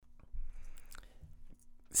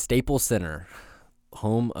Staples Center,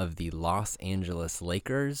 home of the Los Angeles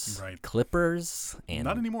Lakers, Right. Clippers, and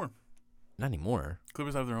Not anymore. Not anymore.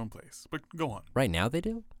 Clippers have their own place. But go on. Right now they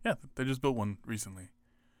do? Yeah, they just built one recently.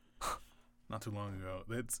 Not too long ago.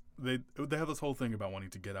 They have this whole thing about wanting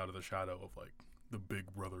to get out of the shadow of like the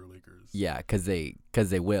big brother Lakers. Yeah, because they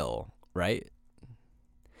will, right?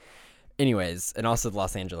 Anyways, and also the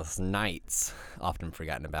Los Angeles Knights, often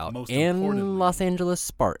forgotten about, Most and importantly- Los Angeles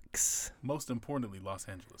Sparks, Most importantly, Los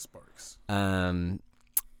Angeles Sparks.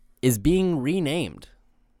 is being renamed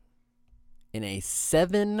in a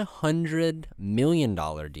 $700 million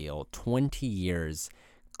deal, 20 years.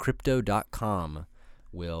 Crypto.com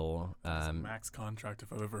will It's a max contract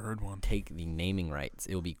if I've ever heard one. take the naming rights.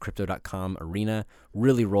 It will be Crypto.com Arena.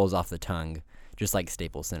 Really rolls off the tongue, just like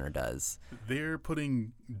Staples Center does. They're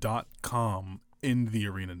putting .com in the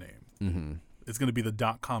arena name. Mm-hmm. It's going to be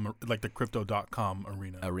the .com, like the Crypto.com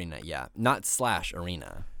arena. Arena, yeah. Not /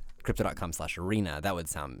 arena. Crypto.com/arena. That would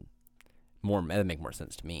sound more, that would make more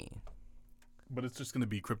sense to me. But it's just going to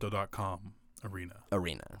be Crypto.com arena.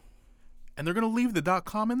 Arena. And they're going to leave the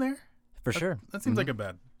 .com in there? For sure. That seems like a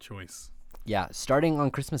bad choice. Yeah, starting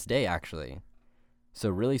on Christmas Day, actually.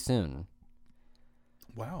 So really soon.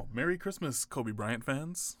 Wow. Merry Christmas, Kobe Bryant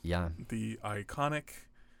fans. Yeah. The iconic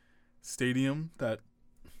stadium that,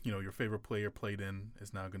 your favorite player played in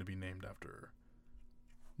is now going to be named after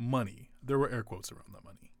money. There were air quotes around that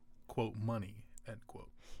money. Quote, money, end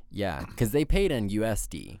quote. Yeah, because they paid in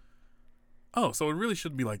USD. Oh, so it really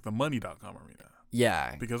should be like the money.com arena.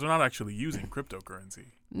 Yeah. Because they're not actually using cryptocurrency.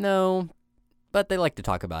 No, but they like to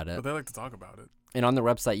talk about it. But they like to talk about it. And on their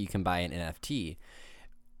website, you can buy an NFT.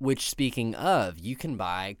 Which, speaking of, you can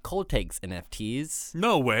buy Cold Takes NFTs.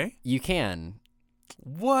 No way. You can.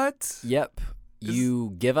 What? Yep.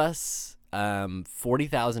 You give us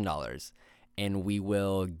 $40,000, and we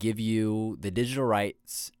will give you the digital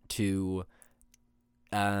rights to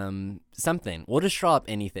something. We'll just draw up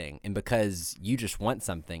anything, and because you just want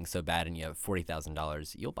something so bad and you have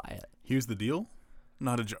 $40,000, you'll buy it. Here's the deal.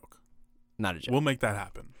 Not a joke. Not a joke. We'll make that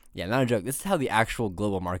happen. Yeah, not a joke. This is how the actual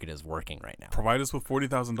global market is working right now. Provide us with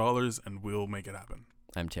 $40,000 and we'll make it happen.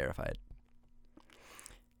 I'm terrified.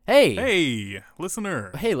 Hey! Hey,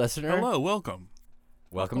 listener. Hey, listener. Hello, welcome.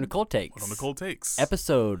 Welcome to Cold Takes. Welcome to Cold Takes.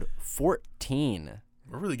 Episode 14.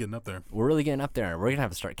 We're really getting up there. We're really getting up there. We're going to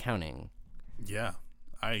have to start counting. Yeah.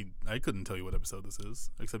 I couldn't tell you what episode this is,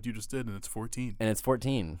 except you just did, and it's 14. And it's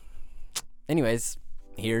 14. Anyways,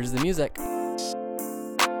 here's the music.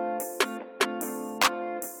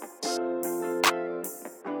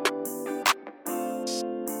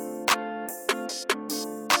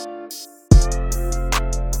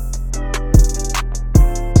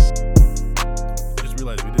 I just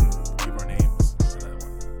realized we didn't give our names for that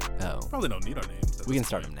one. Oh. Probably don't need our names. at We can this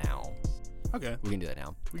start point. them now. Okay. We can do that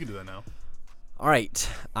now. We can do that now. All right.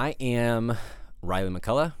 I am Riley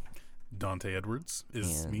McCullough. Dante Edwards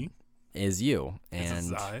is And me. Is you. This is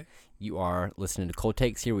And I. you are listening to Cold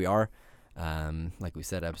Takes. Here we are. Like we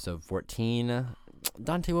said, episode 14.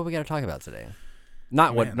 Dante, what we got to talk about today?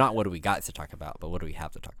 Not Man. what do we got to talk about, but what do we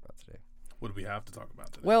have to talk about today? What do we have to talk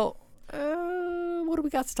about today? Well, what do we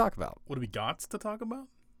got to talk about? What do we got to talk about?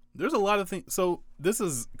 There's a lot of things. So this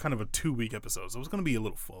is kind of a 2-week episode, so it's going to be a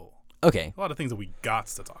little full. Okay. A lot of things that we got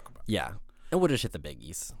to talk about. Yeah. And we'll just hit the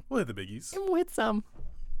biggies. We'll hit the biggies. And we'll hit some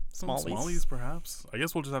Some smallies. smallies, perhaps. I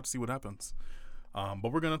guess we'll just have to see what happens.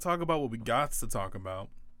 But we're going to talk about what we got to talk about.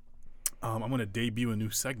 I'm going to debut a new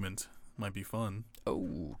segment. Might be fun.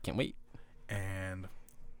 Oh, can't wait. And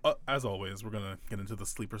as always, we're going to get into the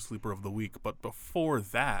sleeper of the week. But before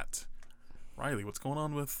that, Riley, what's going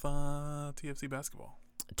on with TFC basketball?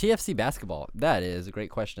 TFC basketball. That is a great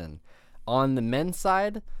question. On the men's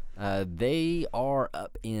side, they are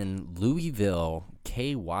up in Louisville,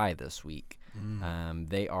 KY this week.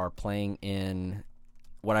 They are playing in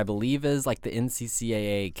what I believe is like the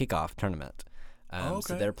NCCAA kickoff tournament. So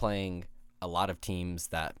Okay. they're playing a lot of teams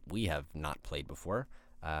that we have not played before,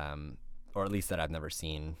 or at least that I've never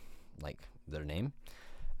seen like their name.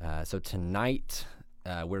 So tonight,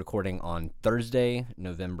 we're recording on Thursday,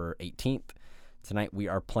 November 18th. Tonight we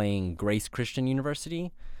are playing Grace Christian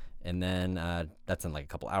University, and then that's in like a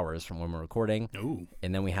couple hours from when we're recording. Ooh.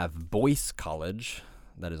 And then we have Boyce College,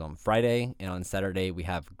 that is on Friday, and on Saturday we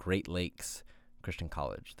have Great Lakes Christian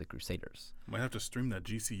College, the Crusaders. Might have to stream that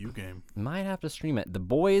GCU game. Might have to stream it. The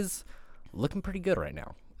boys looking pretty good right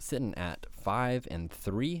now, sitting at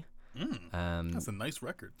 5-3. That's a nice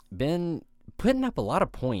record. Been putting up a lot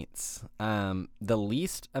of points. The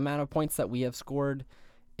least amount of points that we have scored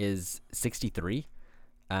is 63,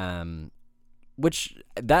 which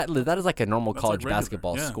that is like a normal That's college like regular,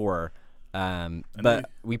 basketball yeah. score. But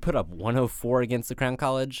we put up 104 against the Crown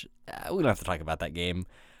College. We don't have to talk about that game.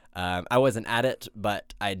 I wasn't at it,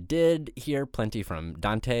 but I did hear plenty from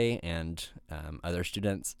Dante and other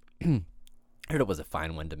students. I heard it was a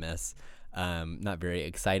fine one to miss. Not very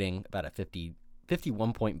exciting, about a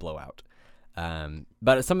 51-point blowout.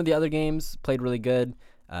 But some of the other games played really good.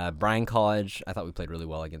 Bryan College, I thought we played really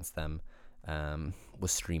well against them.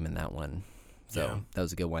 Was streaming that one. So that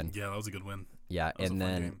was a good one. Yeah, that was a good win. Yeah, and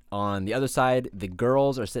then on the other side, the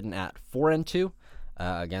girls are sitting at 4-2.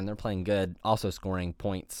 Again, they're playing good, also scoring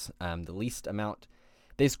points. The least amount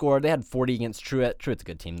they scored, they had 40 against Truett. Truett's a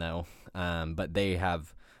good team, though. But they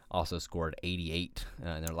have also scored 88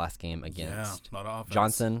 in their last game against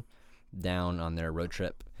Johnson down on their road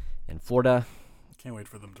trip in Florida. Can't wait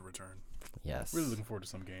for them to return. Yes. Really looking forward to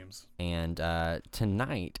some games. And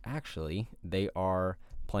tonight, actually, they are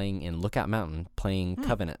playing in Lookout Mountain, playing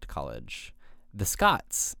Covenant College. The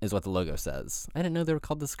Scots is what the logo says. I didn't know they were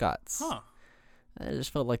called the Scots. Huh. I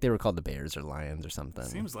just felt like they were called the Bears or Lions or something.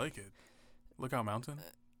 Seems like it. Lookout Mountain?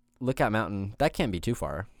 Lookout Mountain. That can't be too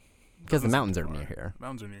far because the mountains are near here.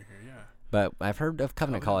 Mountains are near here, yeah. But I've heard of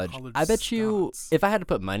Covenant College. I bet you, if I had to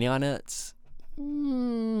put money on it,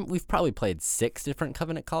 we've probably played 6 different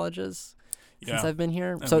Covenant colleges since I've been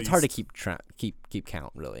here. So it's hard to keep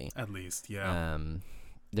count, really. At least, yeah.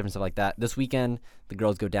 Different stuff like that. This weekend, the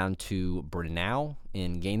girls go down to Brenau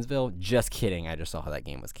in Gainesville. Just kidding. I just saw how that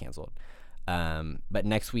game was canceled. But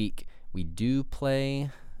next week, we do play...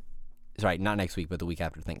 Sorry, not next week, but the week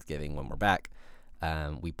after Thanksgiving when we're back.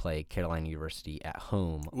 We play Carolina University at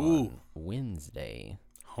home on Wednesday.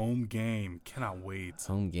 Home game. Cannot wait.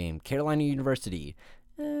 Home game. Carolina University.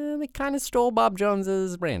 They kind of stole Bob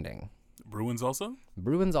Jones's branding. Bruins also?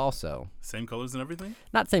 Bruins also. Same colors and everything?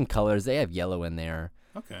 Not same colors. They have yellow in there.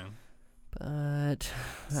 Okay. But,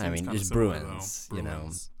 I mean, just similar, Bruins, you know.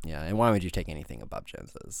 Yeah, and why would you take anything of Bob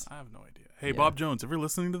Jones's? I have no idea. Hey, Bob Jones, if you're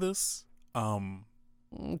listening to this,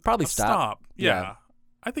 probably stop. Yeah.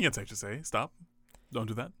 I think it's safe to say stop. Don't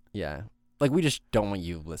do that. Yeah. Like, we just don't want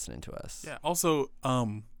you listening to us. Yeah. Also,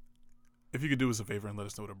 if you could do us a favor and let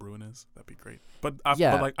us know what a Bruin is, that'd be great. But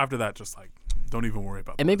after that, just like, don't even worry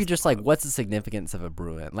about it. And maybe just like, what's the significance of a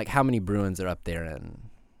Bruin? Like, how many Bruins are up there in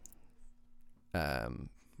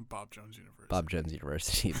Bob Jones University? Bob Jones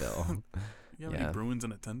University, Bill. You have any Bruins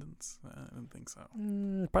in attendance? I don't think so.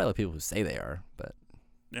 Probably like people who say they are, but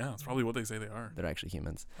yeah, that's probably what they say they are. They're actually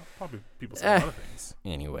humans. Probably people say a lot of things.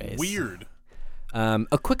 Anyways, weird.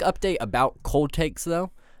 A quick update about cold takes,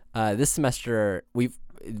 though. This semester,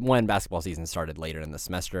 basketball season started later in the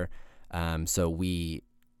semester, so we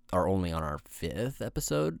are only on our 5th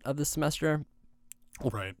episode of the semester.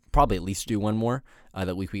 Right. Probably at least do one more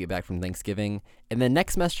that week we get back from Thanksgiving. And then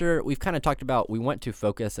next semester, we've kind of talked about, we want to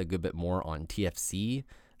focus a good bit more on TFC,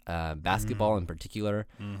 basketball in particular.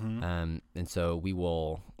 Mm-hmm. And so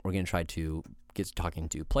we're going to try to get to talking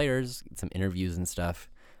to players, get some interviews and stuff.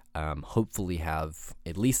 Hopefully have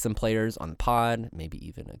at least some players on the pod, maybe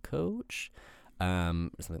even a coach, or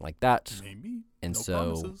something like that. Maybe. And no so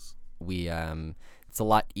promises. we, it's a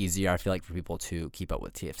lot easier, I feel like, for people to keep up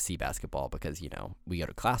with TFC basketball because, you know, we go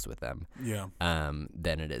to class with them. Yeah.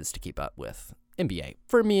 Than it is to keep up with NBA.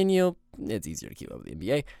 For me and you, it's easier to keep up with the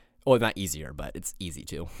NBA. Well, not easier, but it's easy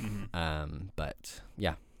to. Mm-hmm. But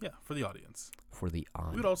yeah. Yeah, for the audience. For the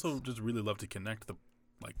audience. We'd also just really love to connect the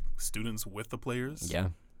students with the players. Yeah.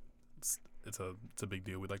 It's a big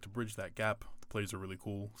deal. We'd like to bridge that gap. The players are really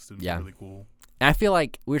cool. Students are really cool. And I feel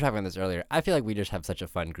like, we were talking about this earlier, I feel like we just have such a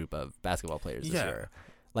fun group of basketball players this year.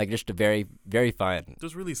 Like, just a very, very fun.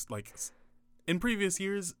 Just really, like, in previous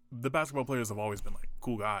years, the basketball players have always been, like,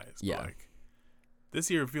 cool guys. Yeah. But, like, this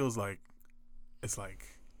year it feels like it's, like,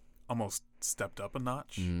 almost stepped up a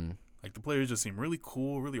notch. Mm. Like, the players just seem really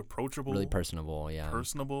cool, really approachable. Really personable, yeah.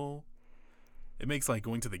 Personable. It makes, like,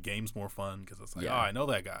 going to the games more fun because it's like, I know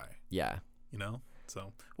that guy. Yeah. You know?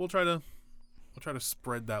 So, we'll try to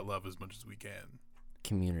spread that love as much as we can.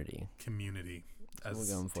 Community. As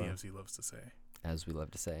TFC loves to say. As we love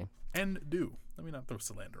to say. And do. Let me not throw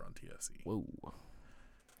slander on TFC. Whoa.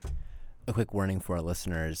 A quick warning for our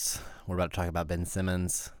listeners. We're about to talk about Ben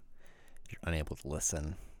Simmons. If you're unable to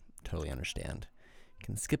listen, totally understand. You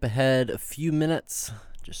can skip ahead a few minutes.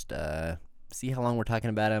 Just see how long we're talking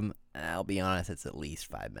about him. I'll be honest, it's at least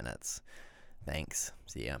 5 minutes. Thanks.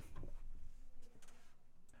 See ya.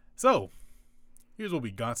 So, here's what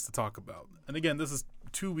we got to talk about. And again, this is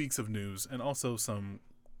 2 weeks of news and also some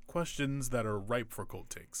questions that are ripe for cold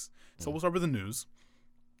takes. So we'll start with the news.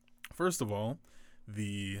 First of all,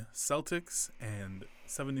 the Celtics and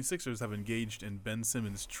 76ers have engaged in Ben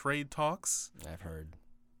Simmons trade talks. I've heard.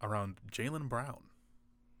 Around Jaylen Brown.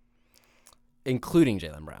 including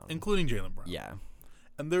Jaylen Brown. including Jaylen Brown. Yeah.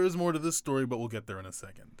 And there is more to this story, but we'll get there in a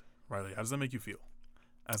second. Riley, how does that make you feel?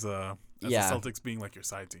 As the Celtics being like your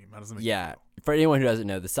side team, how does that make you feel? For anyone who doesn't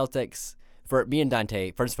know, the Celtics, for me and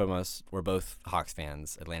Dante, first and foremost, we're both Hawks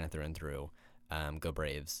fans, Atlanta through and through. Go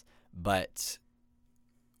Braves. But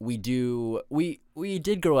we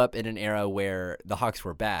did grow up in an era where the Hawks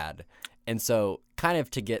were bad. And so kind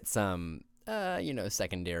of to get some,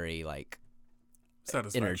 secondary, like,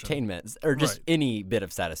 entertainment or just any bit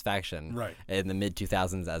of satisfaction in the mid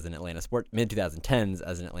 2000s as an mid 2010s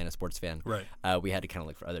as an Atlanta sports fan. We had to kind of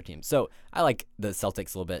look for other teams. So I like the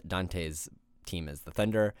Celtics a little bit. Dante's team is the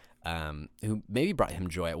Thunder, who maybe brought him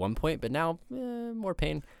joy at one point, but now more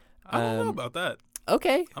pain. I don't know about that.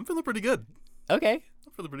 Okay, I'm feeling pretty good. Okay,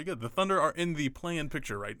 I'm feeling pretty good. The Thunder are in the play-in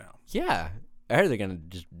picture right now. Yeah, I heard they're gonna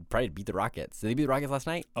just probably beat the Rockets. Did they beat the Rockets last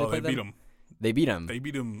night? They beat them. They beat them.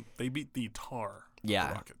 They beat the tar. Yeah,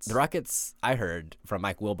 the Rockets. The Rockets, I heard from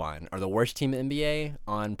Mike Wilbon, are the worst team in the NBA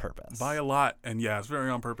on purpose. By a lot, and it's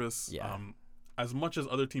very on purpose. Yeah. As much as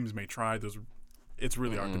other teams may try, it's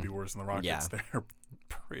really hard to be worse than the Rockets. Yeah. They're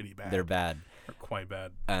pretty bad. They're bad. They're quite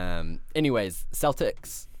bad. Anyways,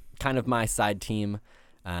 Celtics, kind of my side team.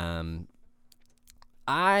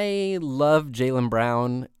 I love Jaylen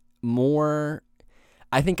Brown more.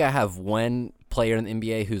 I think I have one player in the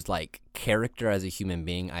NBA whose like character as a human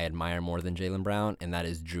being I admire more than Jaylen Brown, and that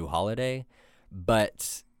is Drew Holiday.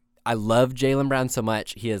 But I love Jaylen Brown so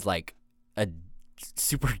much. He is like a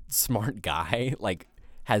super smart guy, like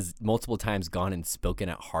has multiple times gone and spoken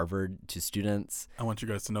at Harvard to students. I want you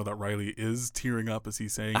guys to know that Riley is tearing up as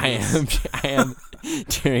he's saying I am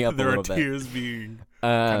tearing up a little bit. There are tears being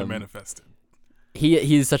kind of manifested.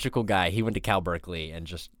 He's such a cool guy. He went to Cal Berkeley and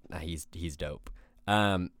just he's dope.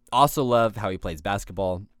 Also love how he plays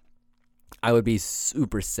basketball. I would be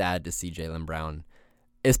super sad to see Jaylen Brown,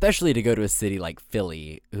 especially to go to a city like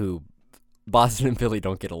Philly, who Boston and Philly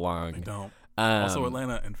don't get along. They don't. Also,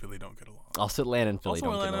 Atlanta and Philly don't get along. Also, Atlanta and Philly don't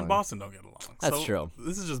get along. Also, Atlanta and Boston don't get along. That's true.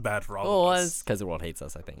 This is just bad for all of us. Well, it's because the world hates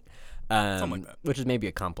us, I think. Something like that. Which is maybe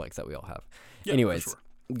a complex that we all have. Yeah, Anyways, for sure.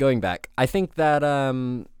 Going back, I think that,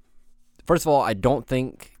 first of all, I don't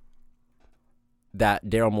think that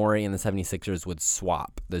Daryl Morey and the 76ers would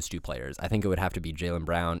swap those two players. I think it would have to be Jaylen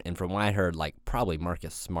Brown, and from what I heard, like probably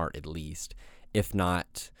Marcus Smart at least, if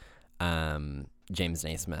not James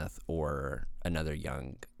Naismith or another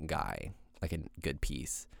young guy, like a good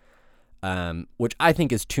piece. Which I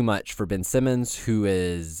think is too much for Ben Simmons, who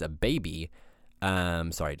is a baby,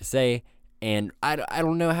 sorry to say, and I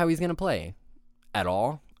don't know how he's going to play at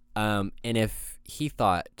all. And if he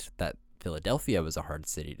thought that Philadelphia was a hard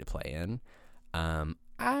city to play in,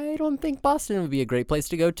 I don't think Boston would be a great place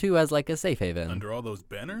to go to as like a safe haven. Under all those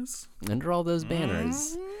banners? Under all those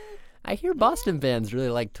banners. I hear Boston fans really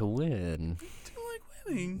like to win. They do like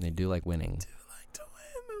winning. They do like winning. They do like to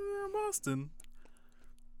win when we're in Boston.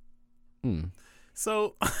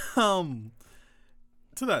 So,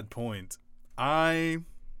 to that point, I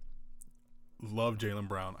love Jaylen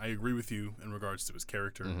Brown. I agree with you in regards to his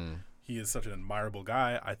character. Mm-hmm. He is such an admirable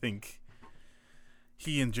guy. I think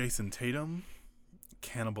he and Jason Tatum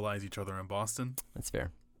cannibalize each other in Boston. That's fair.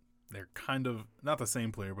 They're kind of not the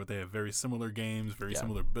same player, but they have very similar games, very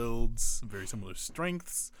similar builds, very similar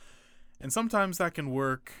strengths. And sometimes that can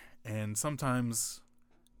work, and sometimes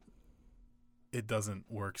it doesn't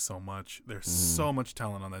work so much. There's so much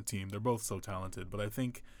talent on that team. They're both so talented, but I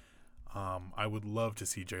think I would love to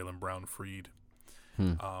see Jaylen Brown freed.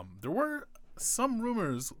 There were some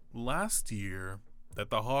rumors last year that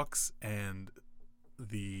the Hawks and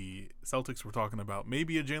the Celtics were talking about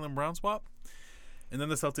maybe a Jaylen Brown swap. And then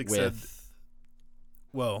the Celtics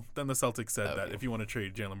said that if you want to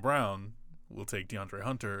trade Jaylen Brown, we'll take DeAndre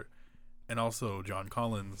Hunter and also John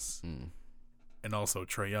Collins and also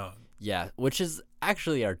Trae Young. Yeah, which is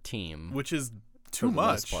actually our team. Which is too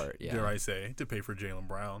much, yeah. dare I say, to pay for Jaylen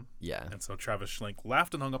Brown. Yeah. And so Travis Schlenk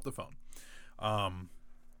laughed and hung up the phone.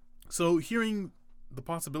 So hearing the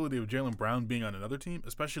possibility of Jaylen Brown being on another team,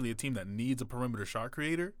 especially a team that needs a perimeter shot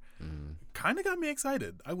creator, kind of got me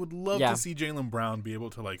excited. I would love to see Jaylen Brown be able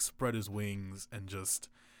to like spread his wings and just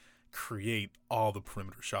create all the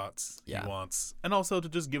perimeter shots he wants, and also to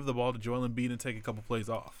just give the ball to Joel Embiid and take a couple plays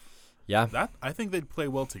off. Yeah, that I think they'd play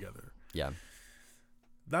well together. Yeah.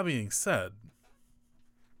 That being said,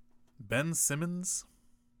 Ben Simmons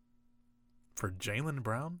for Jaylen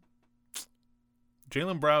Brown.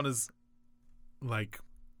 Jaylen Brown is like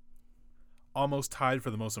almost tied for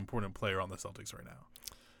the most important player on the Celtics right now.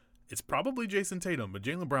 It's probably Jason Tatum, but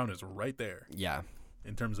Jaylen Brown is right there. Yeah.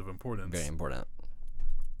 In terms of importance. Very important.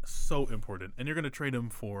 So important. And you're going to trade him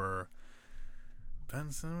for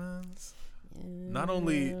Ben Simmons? Not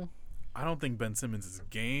only, I don't think Ben Simmons'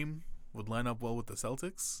 game would line up well with the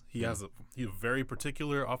Celtics. He has a very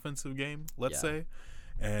particular offensive game, let's say,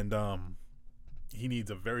 and he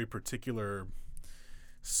needs a very particular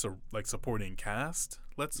supporting cast,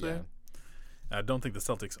 let's say. I don't think the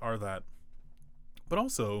Celtics are that. But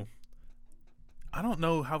also, I don't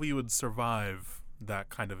know how he would survive that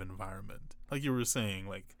kind of environment. Like you were saying,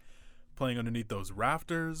 like playing underneath those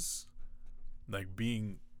rafters, like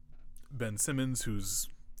being Ben Simmons, who's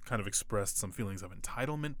kind of expressed some feelings of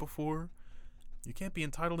entitlement before. You can't be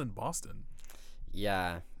entitled in Boston.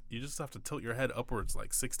 Yeah. You just have to tilt your head upwards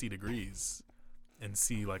like 60 degrees and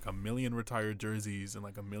see like 1 million retired jerseys and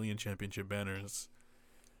like 1 million championship banners.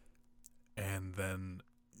 And then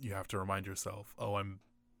you have to remind yourself, oh, I'm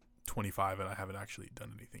 25 and I haven't actually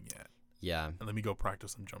done anything yet. Yeah. And let me go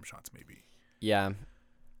practice some jump shots maybe. Yeah.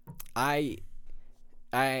 I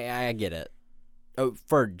get it. Oh,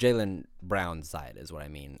 for Jaylen Brown's side is what I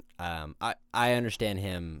mean. I understand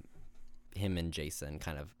him and Jason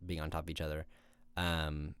kind of being on top of each other.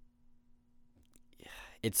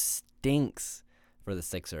 It stinks for the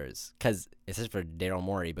Sixers, because it's just for Daryl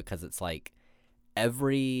Morey, because it's like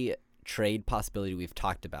every trade possibility we've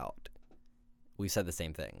talked about, we've said the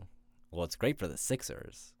same thing. Well, it's great for the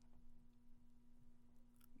Sixers,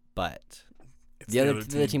 but the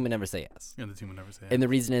other team would never say yes. The other team would never say yes. And the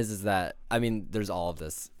reason is that, I mean, there's all of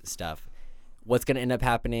this stuff. What's going to end up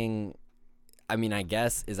happening, I mean, I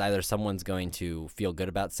guess, is either someone's going to feel good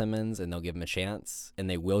about Simmons and they'll give him a chance and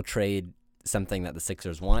they will trade something that the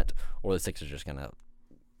Sixers want, or the Sixers are just going to...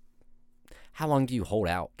 How long do you hold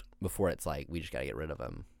out before it's like, we just got to get rid of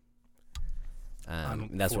him?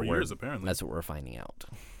 That's 4 years, apparently. That's what we're finding out.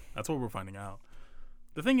 That's what we're finding out.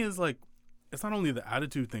 The thing is, like, it's not only the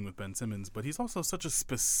attitude thing with Ben Simmons, but he's also such a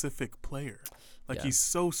specific player. Like, he's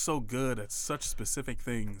so good at such specific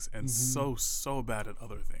things and so bad at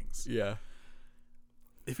other things. Yeah.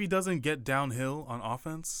 If he doesn't get downhill on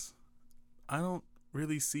offense, I don't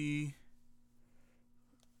really see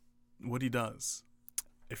what he does.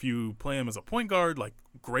 If you play him as a point guard, like,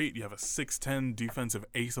 great. You have a 6'10" defensive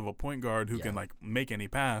ace of a point guard who can, like, make any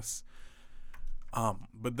pass.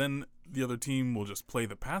 But then the other team will just play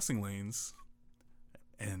the passing lanes,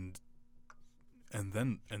 and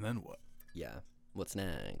then what? Yeah. What's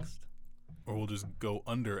next? Or we'll just go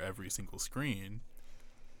under every single screen,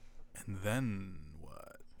 and then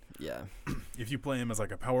what? Yeah. If you play him as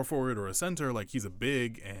like a power forward or a center, like he's a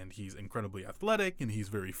big and he's incredibly athletic and he's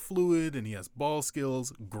very fluid and he has ball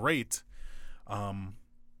skills, great. But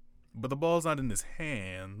the ball's not in his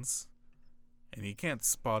hands and he can't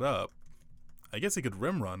spot up. I guess he could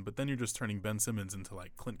rim run, but then you're just turning Ben Simmons into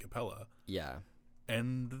like Clint Capella. Yeah.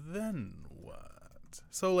 And then what?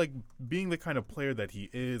 So like being the kind of player that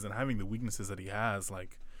he is and having the weaknesses that he has,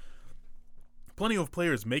 like plenty of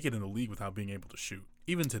players make it in the league without being able to shoot.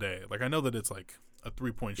 Even today. Like I know that it's like a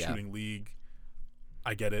 3-point shooting league.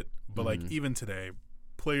 I get it. But like even today,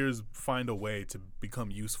 players find a way to become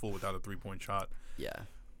useful without a 3-point shot. Yeah.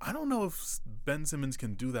 I don't know if Ben Simmons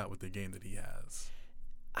can do that with the game that he has.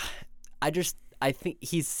 I think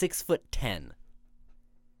he's 6'10".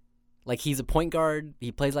 Like, he's a point guard.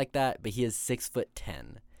 He plays like that, but he is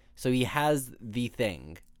 6'10". So he has the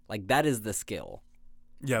thing. Like, that is the skill.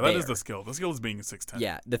 Yeah, that is the skill. The skill is being 6'10".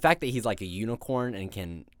 Yeah, the fact that he's like a unicorn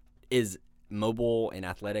and is mobile and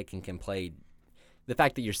athletic and can play. The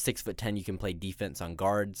fact that you're 6'10", you can play defense on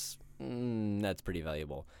guards. That's pretty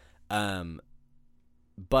valuable. But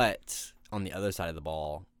on the other side of the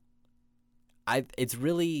ball, he's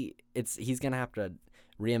gonna have to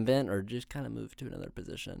reinvent or just kind of move to another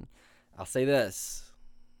position. I'll say this: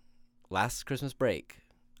 last Christmas break,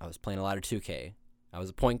 I was playing a lot of 2K. I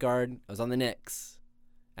was a point guard. I was on the Knicks.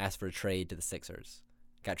 Asked for a trade to the Sixers.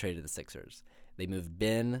 Got traded to the Sixers. They moved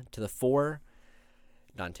Ben to the 4.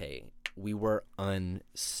 Dante, we were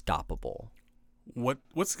unstoppable. What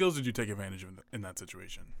skills did you take advantage of in that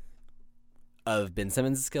situation? Of Ben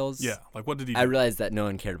Simmons' skills? Yeah, like what did he do? I realized that no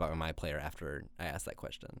one cared about my player after I asked that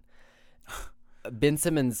question. Ben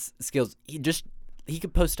Simmons' skills, he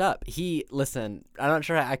could post up. Listen, I'm not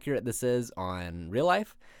sure how accurate this is on real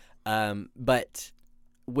life, but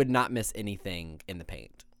would not miss anything in the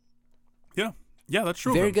paint. Yeah, that's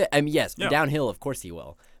true. Very good. I mean, yes, downhill, of course he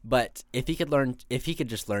will. But if he could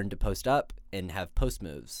just learn to post up and have post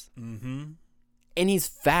moves. Mm-hmm. And he's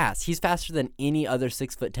fast. He's faster than any other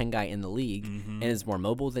 6'10" guy in the league, and is more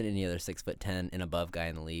mobile than any other 6'10" and above guy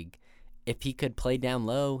in the league. If he could play down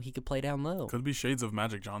low, he could play down low. Could be shades of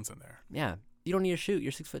Magic Johnson there. Yeah, you don't need to shoot.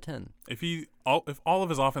 You're 6'10". If all of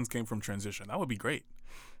his offense came from transition, that would be great.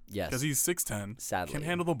 Yes, because he's 6'10", sadly can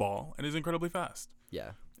handle the ball, and is incredibly fast.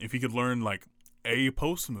 Yeah, if he could learn like a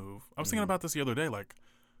post move. I was thinking about this the other day. Like,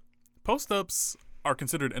 post ups are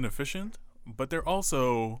considered inefficient, but they're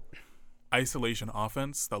also isolation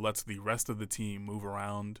offense that lets the rest of the team move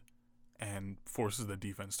around and forces the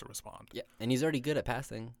defense to respond. Yeah, and he's already good at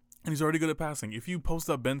passing. If you post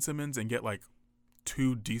up Ben Simmons and get like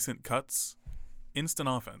 2 decent cuts, instant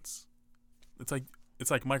offense. It's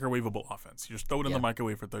like microwavable offense. You just throw it in the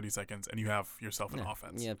microwave for 30 seconds and you have yourself an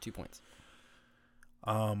offense. You have 2 points.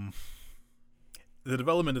 The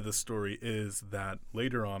development of this story is that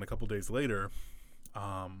later on, a couple days later,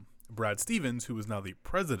 Brad Stevens, who is now the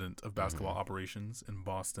president of basketball operations in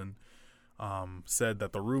Boston, said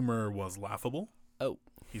that the rumor was laughable. Oh.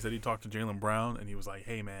 He said he talked to Jaylen Brown and he was like,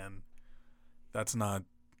 "Hey man, that's not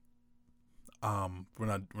we're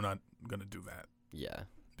not gonna do that." Yeah.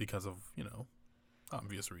 Because of,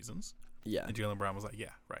 obvious reasons. Yeah. And Jaylen Brown was like,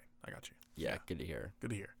 "Yeah, right. I got you." Yeah, good to hear.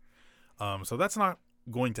 Good to hear. So that's not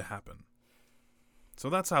going to happen. So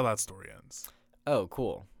that's how that story ends. Oh,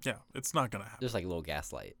 cool. Yeah, it's not going to happen. Just like a little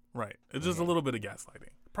gaslight. Right. It's just a little bit of gaslighting.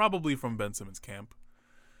 Probably from Ben Simmons' camp.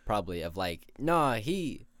 Probably of like, nah,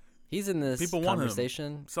 he's in this People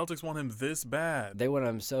conversation. Want him. Celtics want him this bad. They want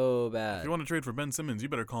him so bad. If you want to trade for Ben Simmons, you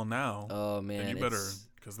better call now. Oh, man. And you better,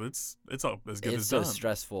 because it's up as good as done. It's so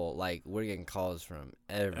stressful. Like, we're getting calls from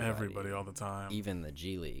everybody all the time. Even the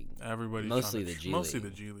G League. Everybody. Mostly the G League. Mostly the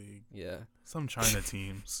G League. Yeah. Some China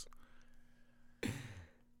teams.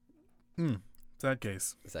 It's that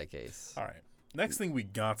case. All right. Next thing we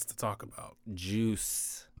got to talk about.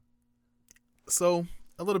 Juice. So,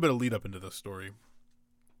 a little bit of lead up into this story.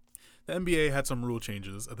 The NBA had some rule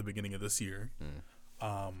changes at the beginning of this year.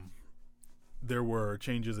 There were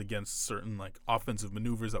changes against certain like offensive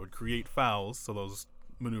maneuvers that would create fouls, so those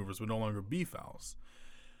maneuvers would no longer be fouls.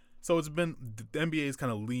 So the NBA's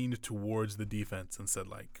kind of leaned towards the defense and said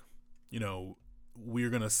like, we're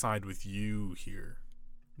going to side with you here.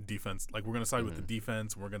 Defense, like we're going to side with the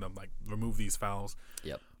defense. We're going to like remove these fouls.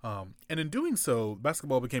 Yep. And in doing so,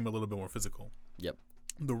 basketball became a little bit more physical. Yep.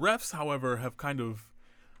 The refs, however, have kind of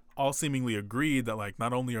all seemingly agreed that like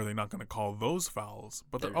not only are they not going to call those fouls,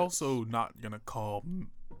 but they're also not going to call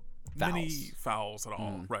many fouls at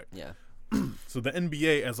all. Right. Yeah. So the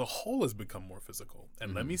NBA as a whole has become more physical.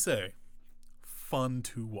 And let me say, fun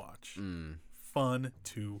to watch. Fun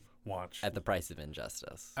to watch. At the price of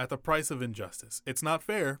injustice. It's not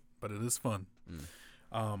fair, but it is fun.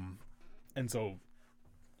 And so,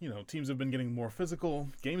 teams have been getting more physical.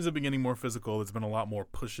 Games have been getting more physical. There's been a lot more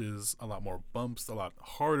pushes, a lot more bumps, a lot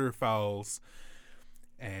harder fouls.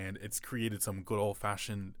 And it's created some good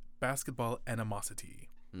old-fashioned basketball animosity.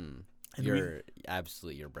 You're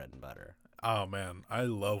absolutely your bread and butter. Oh, man. I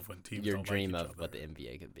love when teams your don't dream like each of other. what the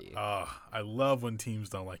NBA could be. I love when teams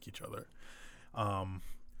don't like each other.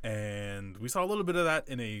 And we saw a little bit of that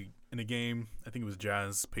in a game. I think it was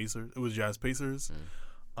Jazz Pacers.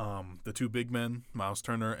 The two big men, Miles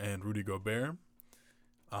Turner and Rudy Gobert.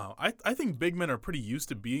 I think big men are pretty used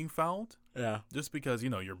to being fouled. Yeah. Just because,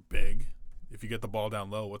 you're big. If you get the ball down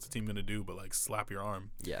low, what's the team going to do but, like, slap your arm?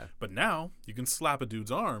 Yeah. But now you can slap a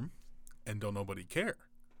dude's arm and don't nobody care.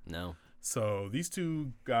 No. So these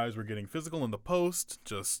two guys were getting physical in the post,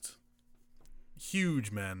 just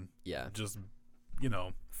huge men. Yeah. Just,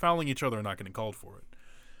 fouling each other and not getting called for it.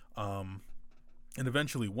 And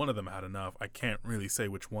eventually one of them had enough. I can't really say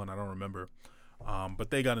which one. I don't remember. But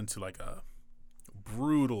they got into like a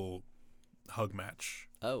brutal hug match.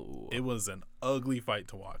 Oh. It was an ugly fight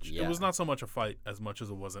to watch. Yeah. It was not so much a fight as much as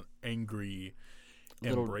it was an angry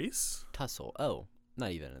embrace. Tussle. Oh,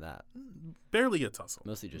 not even that. Barely a tussle.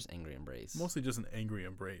 Mostly just angry embrace. Mostly just an angry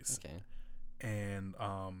embrace. Okay. And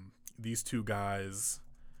these two guys,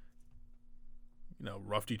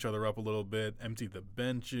 roughed each other up a little bit, emptied the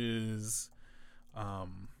benches.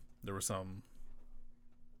 There were some,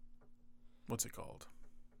 what's it called?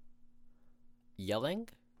 Yelling?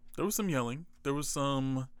 There was some yelling. There was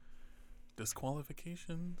some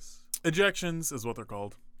disqualifications. Ejections is what they're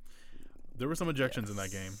called. There were some ejections in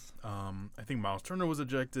that game. I think Miles Turner was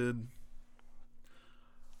ejected.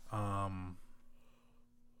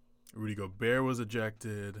 Rudy Gobert was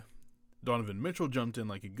ejected. Donovan Mitchell jumped in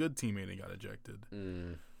like a good teammate and got ejected.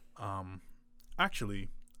 Actually,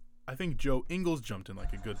 I think Joe Ingles jumped in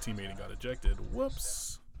like a good teammate and got ejected.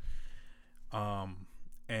 Whoops.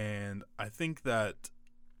 And I think that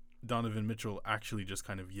Donovan Mitchell actually just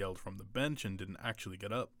kind of yelled from the bench and didn't actually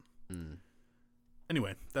get up.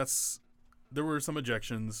 Anyway, there were some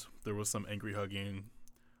ejections. There was some angry hugging.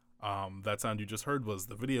 That sound you just heard was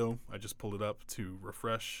the video. I just pulled it up to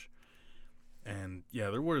refresh. And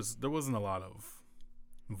yeah, there wasn't a lot of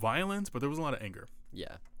violence, but there was a lot of anger.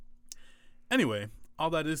 Yeah. Anyway, all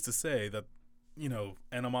that is to say that,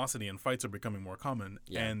 animosity and fights are becoming more common.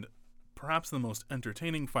 Yeah. And perhaps the most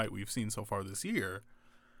entertaining fight we've seen so far this year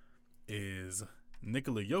is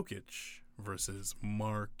Nikola Jokic versus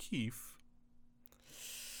Markieff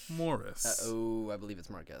Morris. I believe it's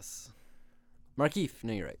Marcus. Markieff.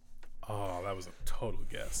 No, you're right. Oh, that was a total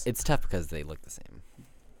guess. It's tough because they look the same.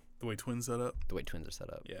 The way twins set up? The way twins are set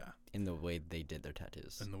up. Yeah. In the way they did their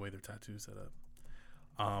tattoos. And the way their tattoos set up.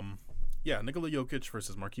 Nikola Jokic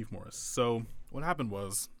versus Markieff Morris. So what happened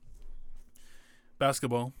was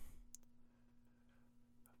basketball,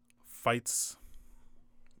 fights,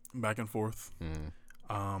 back and forth.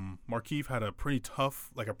 Markieff had a pretty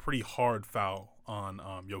tough, a pretty hard foul on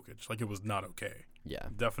Jokic. Like, it was not okay. Yeah.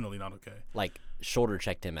 Definitely not okay. Like, shoulder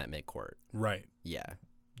checked him at midcourt. Right. Yeah.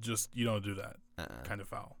 Just, you don't do that kind of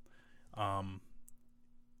foul.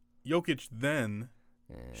 Jokic then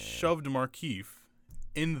shoved Markieff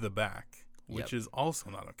in the back, which is also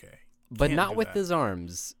not okay. But Can't not do with that. his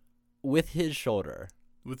arms, with his shoulder.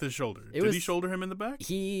 With his shoulder. It Did was- he shoulder him in the back?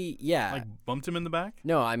 Yeah. Bumped him in the back?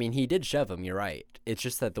 No, I mean, he did shove him, you're right. It's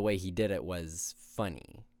just that the way he did it was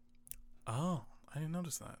funny. Oh, I didn't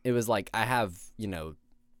notice that. It was like, I have,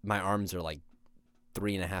 my arms are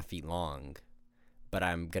 3.5 feet long, but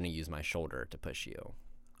I'm going to use my shoulder to push you.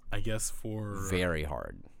 I guess for Very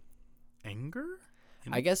hard. anger?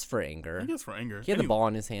 I guess for anger. I guess for anger. He had the ball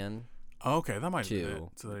in his hand, Oh, okay, that might have been too.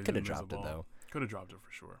 it. So that he Could have didn't lose dropped the it, ball. though. Could have dropped it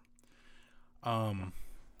for sure.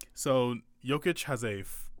 So Jokic has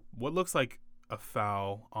what looks like a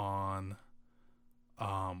foul on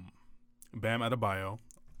Bam Adebayo,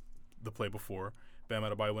 the play before. Bam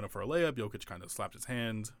Adebayo went up for a layup. Jokic kind of slapped his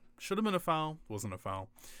hand. Should have been a foul. Wasn't a foul.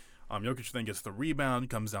 Jokic then gets the rebound,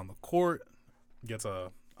 comes down the court, gets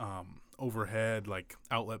a overhead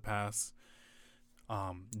outlet pass.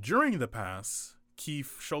 During the pass,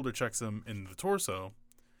 Keith shoulder checks him in the torso.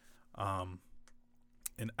 And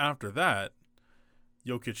after that,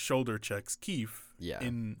 Jokic shoulder checks Keith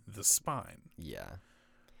in the spine. Yeah.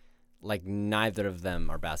 Like, neither of them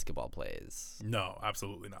are basketball plays. No,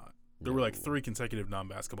 absolutely not. There were 3 consecutive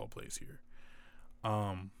non-basketball plays here.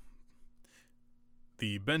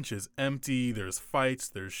 The bench is empty. There's fights.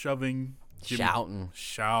 There's shoving.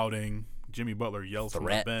 Shouting. Jimmy Butler yells from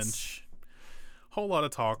the bench. Whole lot of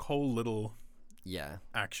talk. Whole little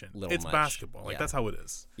action. It's much. basketball. That's how it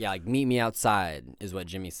is. Yeah, meet me outside is what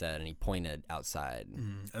Jimmy said, and he pointed outside.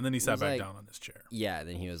 And then he sat back down on his chair. Yeah,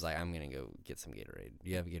 then he was like, I'm going to go get some Gatorade. Do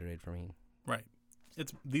you have a Gatorade for me? Right.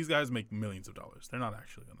 These guys make millions of dollars. They're not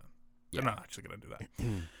actually going to. They're not actually going to do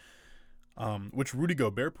that. Which Rudy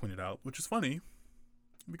Gobert pointed out, which is funny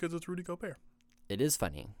because it's Rudy Gobert. It is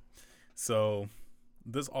funny. So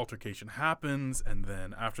this altercation happens, and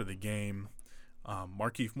then after the game,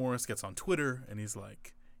 Markieff Morris gets on Twitter, and he's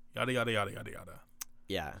like, yada, yada, yada, yada, yada.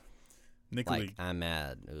 Yeah. Nikola, I'm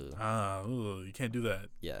mad. you can't do that.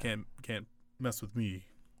 Yeah. Can't mess with me.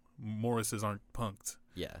 Morrises aren't punked.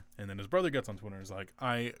 Yeah. And then his brother gets on Twitter and is like,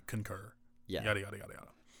 I concur. Yeah. Yada, yada, yada, yada.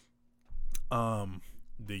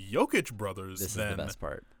 The Jokic brothers This then. is the best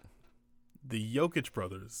part. The Jokic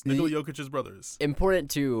brothers. Nikola Jokic's brothers.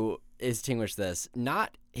 Important to distinguish this.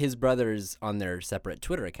 Not his brothers on their separate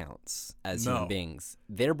Twitter accounts as human beings.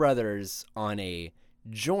 They're brothers on a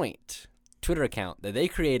joint Twitter account that they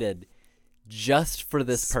created just for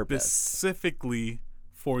this purpose. Specifically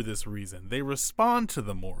for this reason. They respond to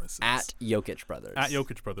the Morrises. At Jokic Brothers. At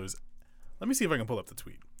Jokic Brothers. Let me see if I can pull up the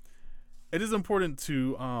tweet. It is important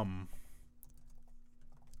to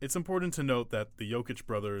note that the Jokic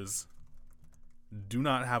brothers do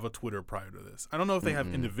not have a Twitter prior to this. I don't know if they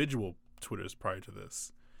have individual Twitters prior to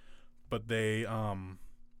this, but they,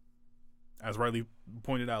 as Riley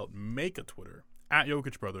pointed out, make a Twitter at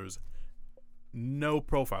Jokic Brothers. No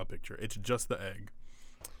profile picture. It's just the egg.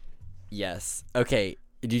 Yes. Okay.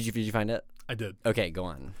 Did you find it? I did. Okay, go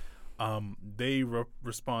on. They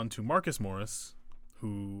respond to Marcus Morris,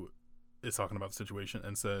 who is talking about the situation,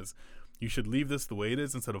 and says, "You should leave this the way it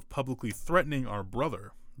is instead of publicly threatening our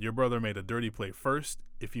brother. Your brother made a dirty play first.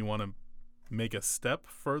 If you want to make a step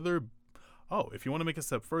further,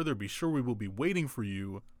 be sure we will be waiting for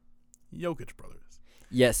you, Jokic Brothers."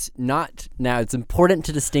 Yes, not now. It's important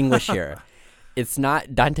to distinguish here. It's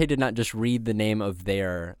not Dante did not just read the name of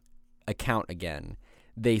their account again.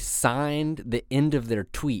 They signed the end of their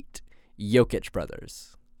tweet, Jokic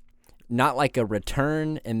Brothers. Not like a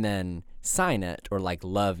return and then sign it, or like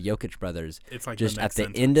love Jokic Brothers. It's like just the at next the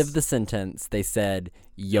sentence. end of the sentence, they said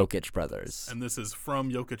Jokic Brothers. And this is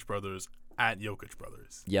from Jokic Brothers at Jokic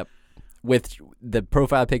Brothers. Yep. With the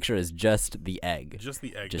profile picture is just the egg. Just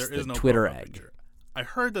the egg. Just there is the no Twitter profile egg. picture. I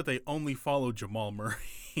heard that they only follow Jamal Murray.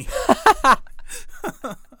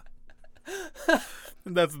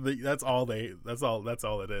 That's all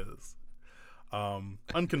it is.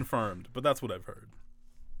 Unconfirmed, but that's what I've heard.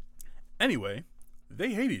 Anyway,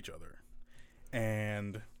 they hate each other.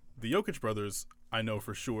 And the Jokic brothers, I know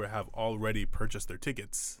for sure, have already purchased their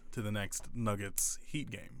tickets to the next Nuggets Heat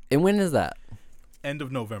game. And when is that? End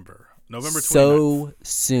of November. November 29th. So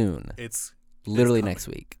soon. It's literally coming. next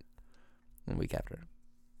week. And week after.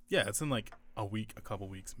 Yeah, it's in like a week, a couple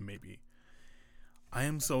weeks, maybe. I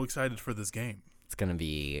am so excited for this game. It's going to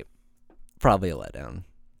be probably a letdown.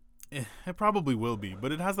 It probably will be,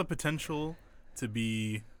 but it has the potential to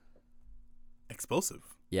be explosive.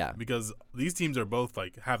 Yeah. Because these teams are both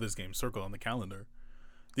like have this game circled on the calendar.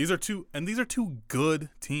 These are two good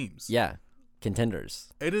teams. Yeah.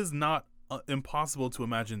 Contenders. It is not impossible to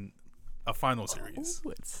imagine a final series.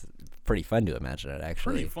 Ooh, it's pretty fun to imagine it,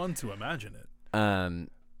 actually. Pretty fun to imagine it.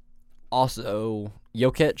 Also,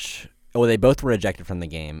 Jokic. Oh, they both were ejected from the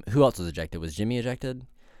game. Who else was ejected? Was Jimmy ejected?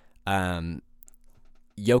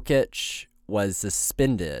 Jokic was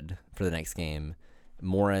suspended for the next game.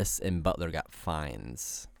 Morris and Butler got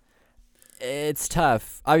fines. It's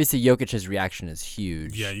tough. Obviously, Jokic's reaction is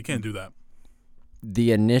huge. Yeah, you can't do that.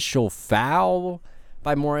 The initial foul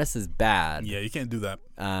by Morris is bad. Yeah, you can't do that.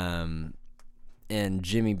 And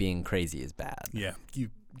Jimmy being crazy is bad. Yeah, you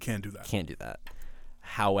can't do that. Can't do that.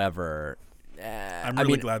 However, I'm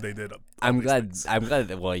really glad they did it. I'm glad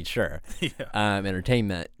that, well, sure. Yeah.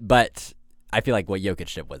 Entertainment. But I feel like what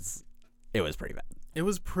Jokic did was pretty bad. It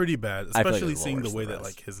was pretty bad, I feel like it especially was seeing the worse way than that the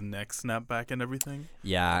rest. like his neck snapped back and everything.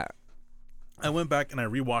 Yeah. I went back and I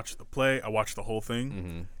rewatched the play. I watched the whole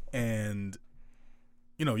thing, and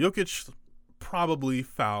Jokic probably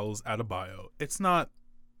fouls Adebayo. It's not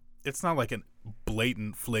like a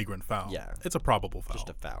blatant, flagrant foul. Yeah. It's a probable foul. Just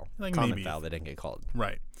a foul. Like Common maybe. foul that didn't get called.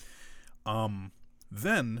 Right.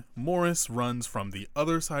 Then Morris runs from the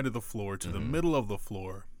other side of the floor to the middle of the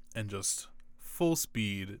floor and just full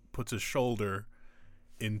speed puts his shoulder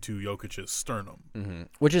into Jokic's sternum.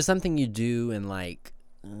 Which is something you do in like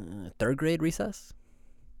third grade recess?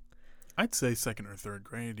 I'd say second or third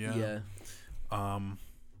grade, yeah. I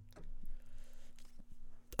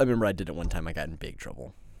remember I did it one time. I got in big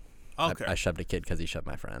trouble. Okay. I shoved a kid because he shoved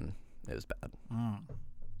my friend. It was bad.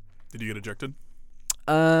 Did you get ejected?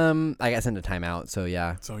 I got sent to timeout, so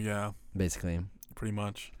yeah, So yeah, basically. pretty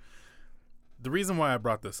much. The reason why I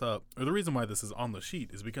brought this up, or the reason why this is on the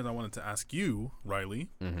sheet, is because I wanted to ask you, Riley,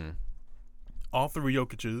 all three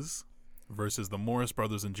Jokic's versus the Morris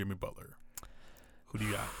brothers and Jimmy Butler. Who do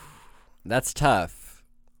you got? That's tough.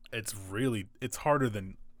 It's harder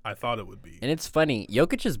than I thought it would be. And it's funny.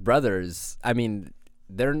 Jokic's brothers, I mean,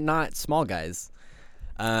 they're not small guys.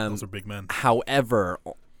 Those are big men. However,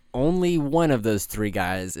 only one of those three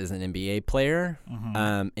guys is an NBA player.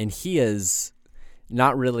 And he is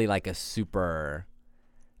not really like a super,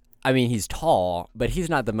 I mean, he's tall, but he's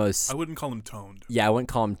not the most. I wouldn't call him toned. Yeah, I wouldn't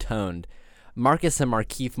call him toned. Marcus and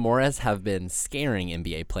Markieff Morris have been scaring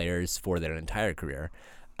NBA players for their entire career.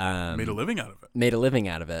 Made a living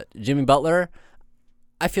out of it. Jimmy Butler,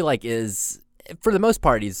 I feel like is, for the most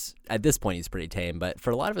part, at this point, he's pretty tame, but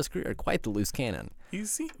for a lot of his career, quite the loose cannon.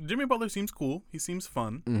 Jimmy Butler seems cool. He seems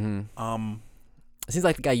fun. Seems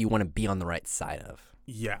like the guy you want to be on the right side of.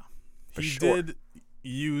 Yeah. For he sure. did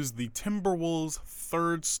use the Timberwolves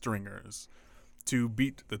third stringers to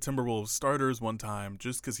beat the Timberwolves starters one time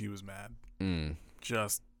just because he was mad.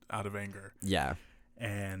 Just out of anger. Yeah.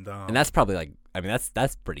 And that's probably like, I mean,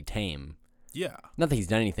 that's pretty tame. yeah. Not that he's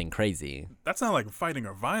done anything crazy. That's not like fighting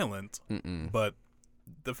or violent, but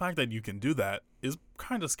the fact that you can do that is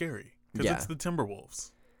kind of scary because Yeah. it's the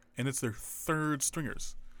Timberwolves and it's their third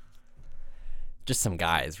stringers. Just some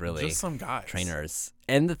guys, really. Just some guys. Trainers.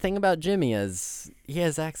 And the thing about Jimmy is he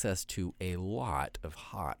has access to a lot of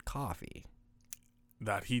hot coffee.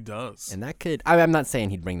 That he does. And that could, I'm not saying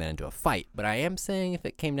he'd bring that into a fight, but I am saying if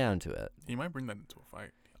it came down to it. He might bring that into a fight.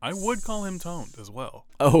 I would call him toned as well.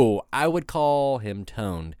 Oh, I would call him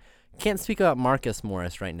toned. Can't speak about Marcus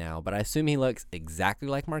Morris right now, but I assume he looks exactly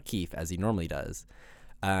like Markieff as he normally does.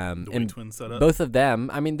 The way twins set up. Both of them,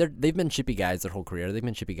 I mean, they've been chippy guys their whole career. They've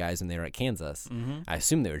been chippy guys when they were at Kansas. I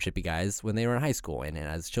assume they were chippy guys when they were in high school and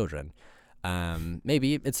as children.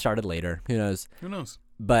 Maybe it started later. Who knows? Who knows?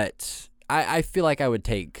 But I feel like I would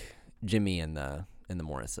take Jimmy and the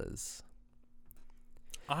Morrises.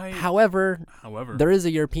 However, there is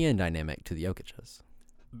a European dynamic to the Jokic's.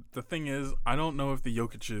 The thing is, I don't know if the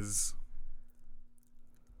Jokic's.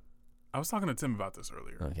 I was talking to Tim about this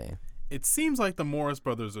earlier. Okay. It seems like the Morris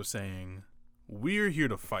brothers are saying, we're here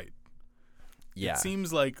to fight. Yeah. It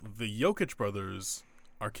seems like the Jokic brothers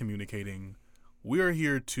are communicating, we're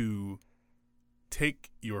here to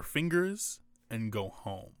take your fingers and go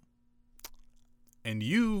home. And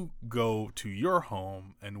you go to your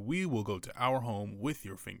home, and we will go to our home with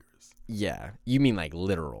your fingers. Yeah. You mean like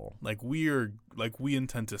literal. We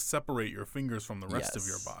intend to separate your fingers from the rest of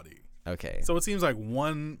your body. Okay. So it seems like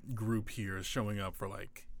one group here is showing up for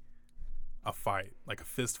like a fight, like a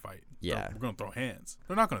fist fight. Yeah. We're going to throw hands.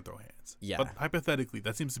 They're not going to throw hands. Yeah. But hypothetically,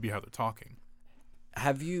 that seems to be how they're talking.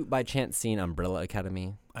 Have you by chance seen Umbrella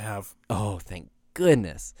Academy? I have. Oh, thank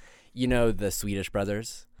goodness. You know the Swedish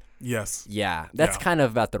brothers? Yes. Yeah. That's kind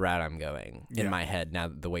of about the route I'm going in Yeah. my head now,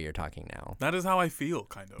 the way you're talking now. That is how I feel,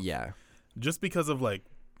 kind of. Yeah. Just because of like,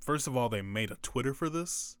 first of all, they made a Twitter for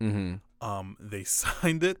this. Mm-hmm. They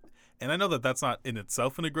signed it. And I know that that's not in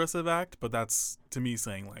itself an aggressive act, but that's to me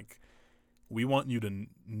saying like, we want you to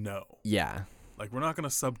know. Yeah. Like, we're not going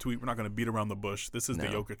to subtweet. We're not going to beat around the bush. This is the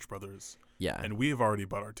No. Jokic brothers. Yeah. And we have already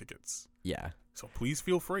bought our tickets. Yeah. So please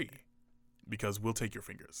feel free because we'll take your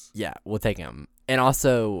fingers. Yeah, we'll take them. And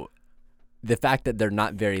also, the fact that they're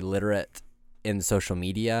not very literate in social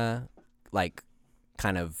media, like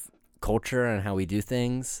kind of culture and how we do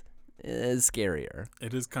things, is scarier.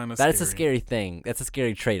 It is kind of That's a scary thing. That's a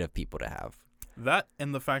scary trait of people to have. That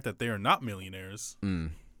and the fact that they are not millionaires Mm.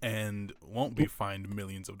 and won't be fined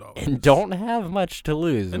millions of dollars. And don't have much to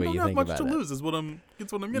lose And when don't you have think much about to it. lose is what I'm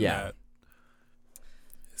getting Yeah. at.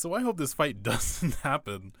 So I hope this fight doesn't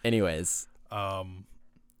happen. Anyways.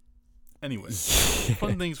 Anyways,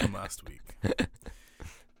 fun things from last week.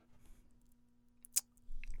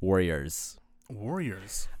 Warriors.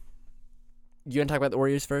 Warriors. You want to talk about the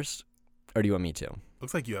Warriors first? Or do you want me to?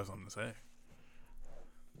 Looks like you have something to say.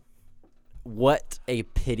 What a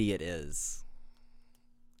pity it is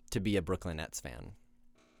to be a Brooklyn Nets fan.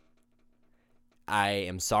 I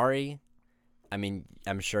am sorry. I mean,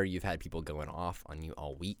 I'm sure you've had people going off on you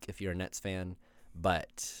all week if you're a Nets fan,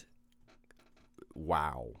 but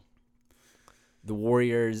wow. The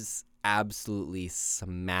Warriors absolutely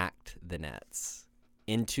smacked the Nets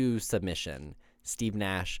into submission. Steve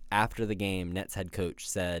Nash, after the game, Nets head coach,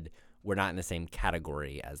 said, we're not in the same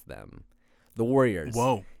category as them. The Warriors.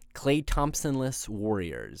 Whoa. Klay Thompson-less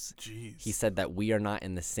Warriors. Jeez. He said that we are not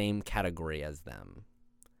in the same category as them.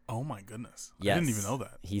 Oh, my goodness. Yes. I didn't even know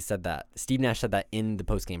that. He said that. Steve Nash said that in the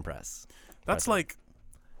post-game press. That's like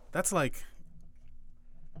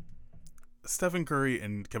Stephen Curry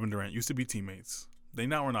and Kevin Durant used to be teammates. They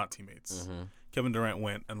now are not teammates. Mm-hmm. Kevin Durant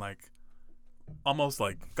went and like almost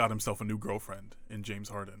like got himself a new girlfriend in James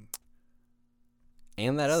Harden.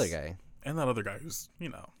 And that other guy. And that other guy who's,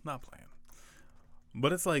 not playing.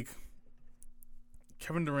 But it's like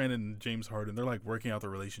Kevin Durant and James Harden, they're like working out their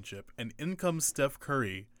relationship. And in comes Steph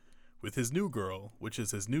Curry with his new girl, which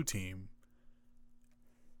is his new team.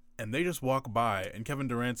 And they just walk by, and Kevin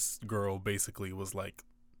Durant's girl basically was like,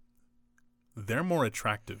 they're more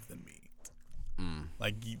attractive than me. Mm.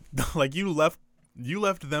 Like you left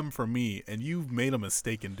them for me, and you've made a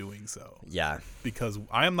mistake in doing so. Yeah. Because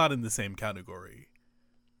I am not in the same category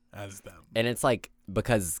as them. And it's like,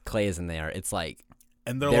 because Klay isn't there, it's like,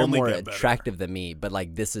 And they're only more get better. attractive than me, but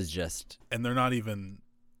like this is just And they're not even,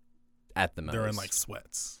 at the most. they're in like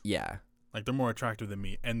sweats. Yeah. Like they're more attractive than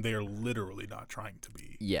me, and they're literally not trying to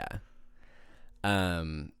be. Yeah.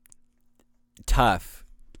 Tough.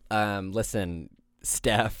 Listen,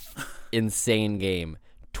 Steph, insane game.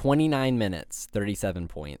 29 minutes, 37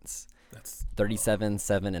 points. That's 37,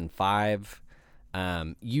 7, and 5.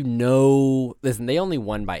 Listen, they only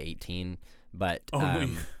won by 18, but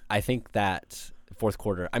I think that fourth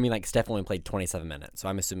quarter, I mean, like, Steph only played 27 minutes, so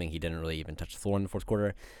I'm assuming he didn't really even touch the floor in the fourth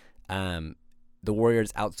quarter. The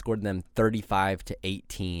Warriors outscored them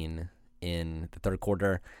 35-18 in the third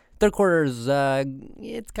quarter. Third quarter's,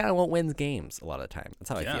 it's kind of what wins games a lot of the time. That's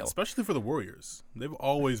how I feel. especially for the Warriors. They've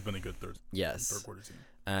always been a good third Yes. quarter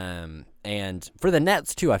team. And for the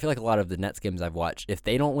Nets, too, I feel like a lot of the Nets games I've watched, if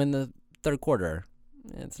they don't win the third quarter,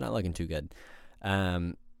 it's not looking too good.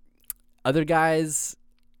 Other guys,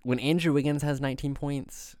 when Andrew Wiggins has 19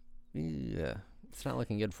 points, yeah, it's not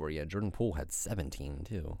looking good for you. Jordan Poole had 17,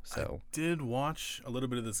 too. So I did watch a little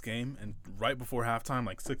bit of this game, and right before halftime,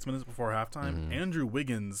 like 6 minutes before halftime, Andrew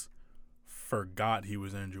Wiggins forgot he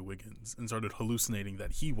was Andrew Wiggins and started hallucinating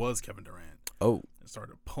that he was Kevin Durant. Oh. And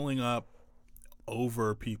started pulling up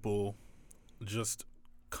over people just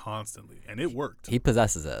constantly, and it worked. He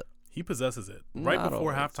possesses it. He possesses it. Right Not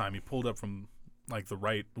before always. halftime, he pulled up from like the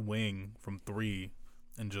right wing from 3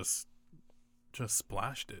 and just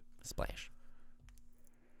splashed it. Splash.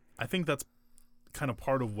 I think that's kind of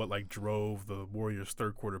part of what like drove the Warriors'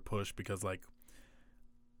 third quarter push, because like,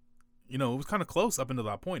 it was kind of close up until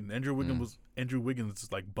that point. And Andrew Wiggins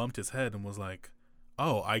just like bumped his head and was like,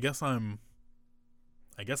 "Oh, I guess I'm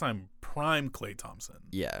I guess I'm prime Klay Thompson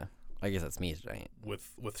Yeah. I guess that's me tonight.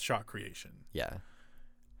 with shot creation. Yeah.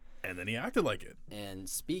 And then he acted like it. And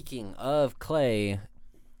speaking of Klay,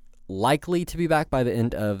 likely to be back by the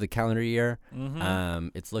end of the calendar year.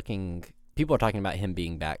 It's looking. People are talking about him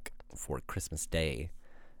being back for Christmas Day,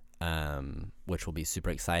 which will be super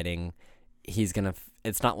exciting. He's gonna.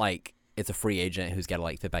 It's not like it's a free agent who's got to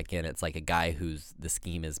like fit back in. It's like a guy who's the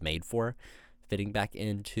scheme is made for, fitting back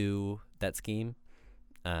into that scheme.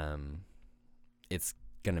 It's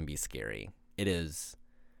gonna be scary. It is.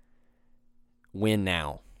 Win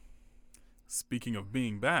now. Speaking of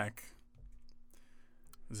being back,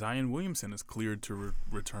 Zion Williamson is cleared to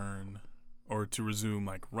return or to resume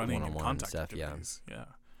like running and One-on-one contact stuff, activities. Yeah.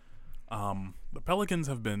 The Pelicans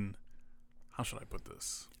have been, how should I put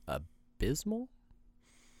this? Abysmal?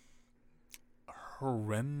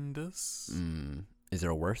 Horrendous. Is there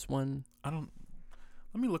a worse one? Let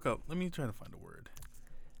me look up. Let me try to find a word.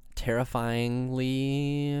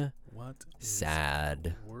 Terrifyingly What is sad.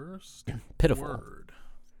 the worst Pitiful. word?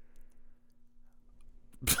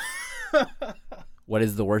 What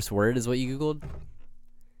is the worst word is what you Googled?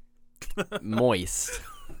 Moist,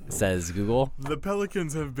 says Google. The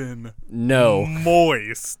Pelicans have been No.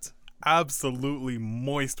 moist. Absolutely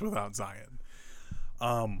moist without Zion.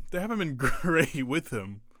 They haven't been great with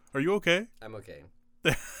him. Are you okay? I'm okay.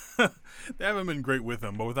 They haven't been great with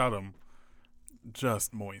him, but without him,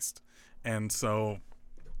 just moist. And so,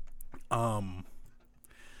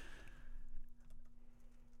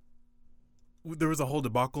 there was a whole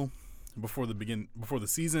debacle before the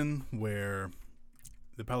season where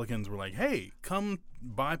the Pelicans were like, "Hey, come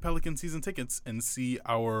buy Pelican season tickets and see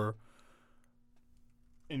our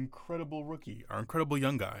incredible rookie, our incredible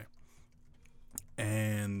young guy."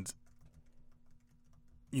 And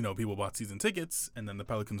people bought season tickets, and then the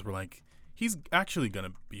Pelicans were like, "He's actually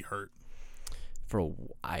gonna be hurt For a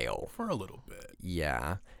while. for a little bit."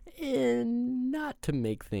 Yeah. And not to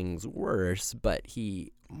make things worse, but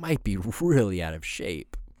he might be really out of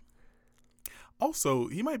shape. Also,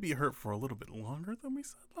 he might be hurt for a little bit longer than we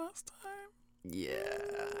said last time.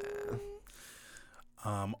 Yeah.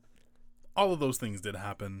 All of those things did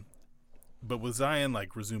happen, but with Zion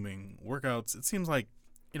resuming workouts, it seems like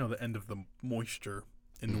the end of the moisture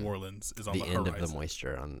in New Orleans is on the horizon. The end of the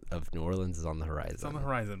moisture of New Orleans is on the horizon. It's on the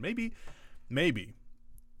horizon. Maybe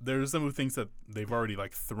there's some things that they've already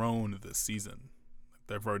thrown this season.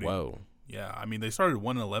 They've already. Whoa. Yeah, I mean they started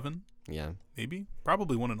 1-11. Yeah. Maybe,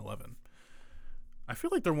 probably 1-11. I feel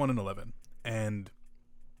like they're 1-11, and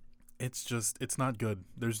it's not good.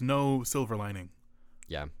 There's no silver lining.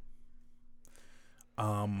 Yeah.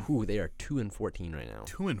 They are 2-14 right now.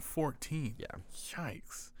 2-14. Yeah.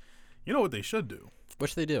 Yikes. You know what they should do? What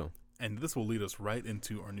should they do? And this will lead us right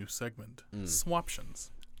into our new segment,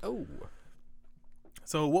 Swaptions. Oh.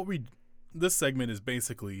 So this segment is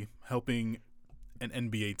basically helping an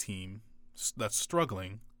NBA team that's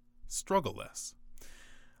struggling struggle less.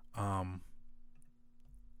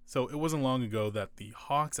 So it wasn't long ago that the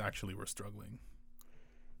Hawks actually were struggling.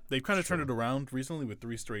 They've kind of turned it around recently with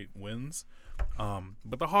 3 straight wins.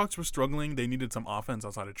 But the Hawks were struggling. They needed some offense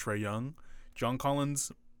outside of Trae Young. John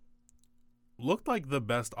Collins looked like the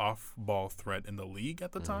best off-ball threat in the league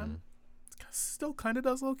at the time. Still kind of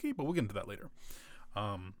does low-key, but we'll get into that later.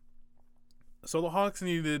 So the Hawks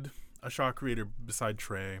needed a shot creator beside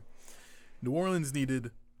Trae. New Orleans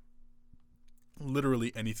needed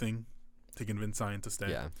literally anything to convince Zion to stay.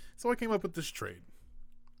 Yeah. So I came up with this trade.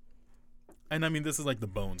 And I mean, this is like the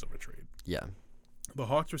bones of a trade. Yeah. The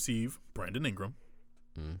Hawks receive Brandon Ingram.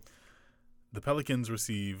 The Pelicans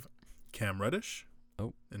receive Cam Reddish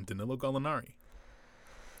and Danilo Gallinari.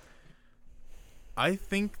 I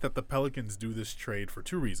think that the Pelicans do this trade for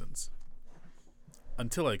 2 reasons.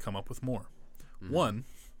 Until I come up with more. One,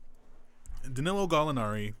 Danilo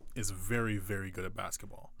Gallinari is very, very good at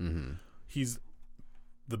basketball. He's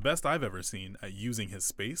the best I've ever seen at using his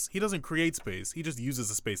space. He doesn't create space. He just uses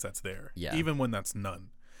the space that's there, even when that's none.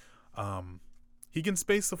 He can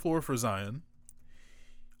space the floor for Zion.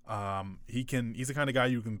 He's the kind of guy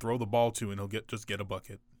you can throw the ball to and he'll just get a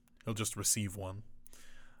bucket. He'll just receive one.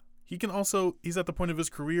 He's at the point of his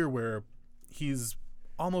career where he's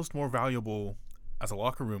almost more valuable as a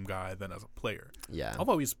locker room guy than as a player. Yeah.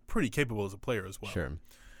 Although he's pretty capable as a player as well. Sure.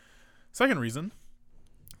 Second reason,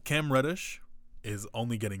 Cam Reddish is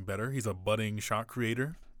only getting better. He's a budding shot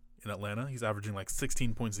creator in Atlanta. He's averaging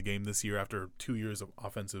 16 points a game this year after 2 years of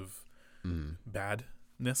offensive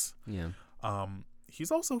badness. Yeah.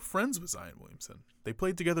 He's also friends with Zion Williamson. They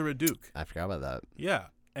played together at Duke. I forgot about that. Yeah.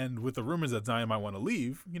 And with the rumors that Zion might want to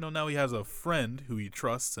leave, now he has a friend who he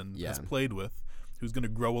trusts and has played with who's going to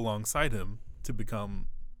grow alongside him to become,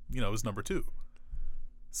 his number 2.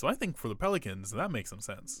 So I think for the Pelicans, that makes some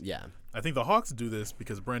sense. Yeah. I think the Hawks do this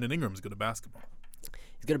because Brandon Ingram's good at basketball.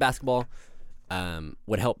 He's good at basketball.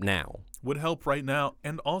 Would help now. Would help right now.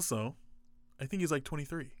 And also, I think he's like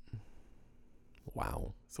 23.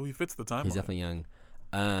 Wow. So he fits the timeline. He's definitely young.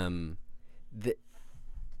 The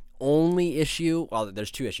only issue, well,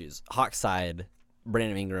 there's 2 issues. Hawks side,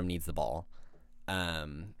 Brandon Ingram needs the ball. How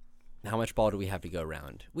much ball do we have to go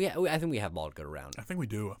around? I think we have ball to go around. I think we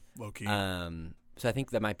do, low key. So I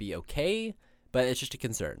think that might be okay, but it's just a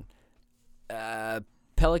concern.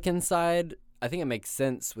 Pelican side, I think it makes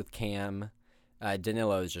sense with Cam.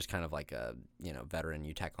 Danilo is just kind of like a veteran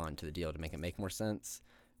you tack on to the deal to make it make more sense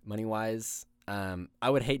money wise. I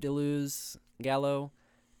would hate to lose Gallo.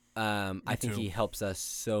 I think he helps us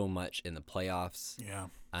so much in the playoffs. Yeah.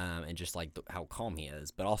 And just like how calm he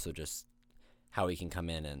is, but also just how he can come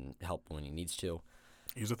in and help when he needs to.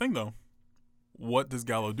 Here's the thing, though. What does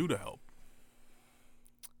Gallo do to help?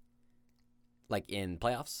 Like in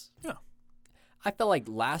playoffs? Yeah. I felt like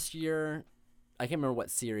last year, I can't remember what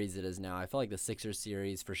series it is now. I felt like the Sixers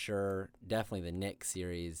series for sure, definitely the Knicks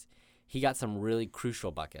series. He got some really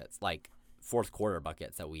crucial buckets, like fourth quarter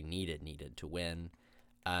buckets that we needed to win.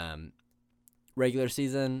 Regular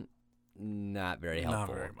season, not very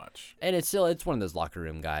helpful. Not very much. And it's one of those locker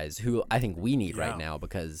room guys who I think we need right now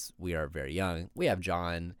because we are very young. We have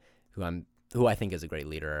John, who I think is a great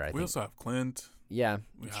leader. We also have Clint. Yeah,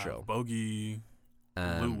 We that's have true. Bogey,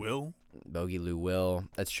 Lou Will.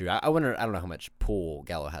 That's true. I wonder. I don't know how much pull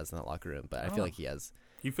Gallo has in that locker room, but I feel like he has.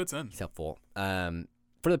 He fits in. He's helpful. For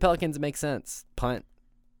the Pelicans, it makes sense. Punt.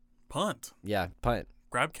 Yeah, punt.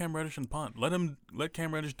 Grab Cam Reddish and punt. Let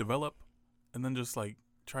Cam Reddish develop, and then just like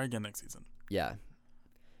try again next season. Yeah.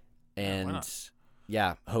 Why And not?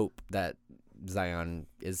 hope that Zion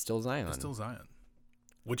is still Zion. It's still Zion.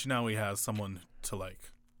 Which now he has someone to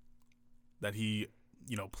like that he,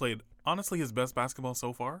 played honestly his best basketball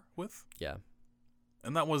so far with. Yeah.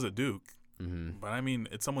 And that was at Duke. Mm-hmm. But I mean,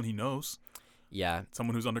 it's someone he knows. Yeah.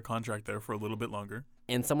 Someone who's under contract there for a little bit longer.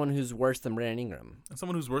 And someone who's worse than Brandon Ingram. And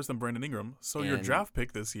someone who's worse than Brandon Ingram. So your draft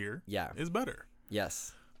pick this year is better.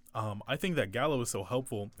 Yes. I think that Gallo is so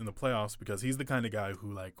helpful in the playoffs because he's the kind of guy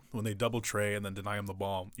who, like, when they double Trey and then deny him the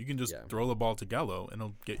ball, you can just throw the ball to Gallo and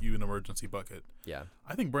he'll get you an emergency bucket. Yeah.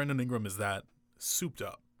 I think Brandon Ingram is that souped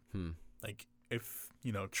up. Like, if,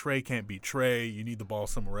 Trey can't beat Trey, you need the ball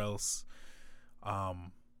somewhere else.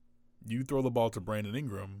 You throw the ball to Brandon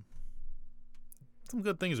Ingram, some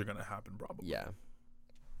good things are going to happen probably. Yeah.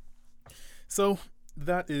 So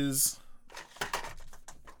that is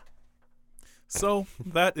the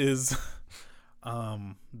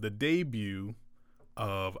debut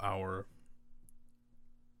of our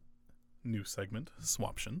new segment,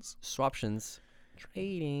 Swaptions.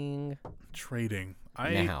 Trading. I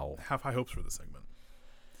have high hopes for this segment.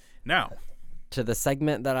 Now, to the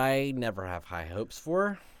segment that I never have high hopes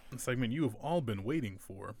for. The segment you have all been waiting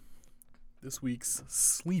for. This week's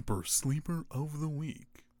sleeper of the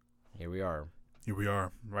week. Here we are.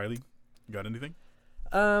 Riley, you got anything?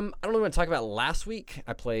 I don't really want to talk about last week.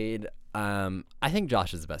 I played, I think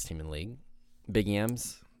Josh is the best team in the league. Big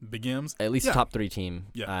Yams. At least top 3 team.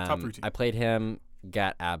 Yeah, top 3 team. I played him,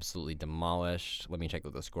 got absolutely demolished. Let me check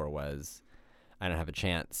what the score was. I don't have a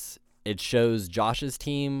chance. It shows Josh's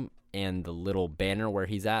team, and the little banner where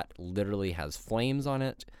he's at literally has flames on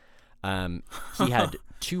it. He had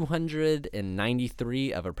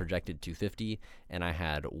 293 of a projected 250, and I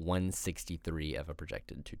had 163 of a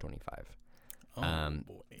projected 225.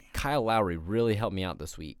 Boy. Kyle Lowry really helped me out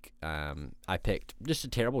this week. I picked just a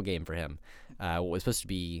terrible game for him. What was supposed to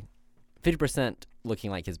be 50% looking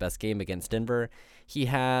like his best game against Denver. He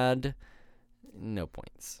had no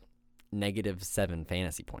points. -7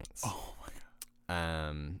 fantasy points. Oh, my God.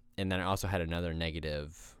 And then I also had another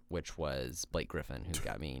negative, which was Blake Griffin, who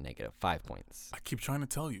got me -5 points. I keep trying to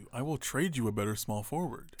tell you, I will trade you a better small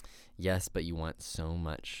forward. Yes, but you want so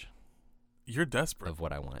much. You're desperate. Of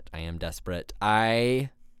what I want. I am desperate. I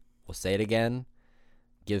will say it again.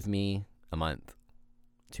 Give me a month.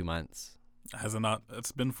 2 months. Has it not?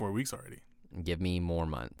 It's been 4 weeks already. Give me more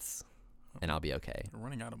months, and I'll be okay. You're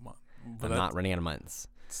running out of months. I'm not running out of months.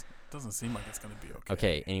 Doesn't seem like it's going to be okay.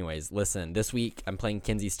 Okay, anyways, listen. This week, I'm playing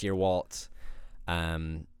Kinsey Steerwalt.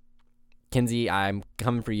 Kinsey, I'm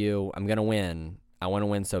coming for you. I'm going to win. I want to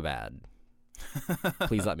win so bad.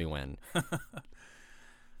 Please let me win.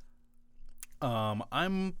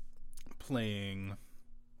 I'm playing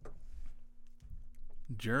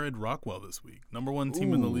Jared Rockwell this week. Number 1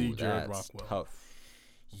 team in the league, Jared Rockwell. Tough.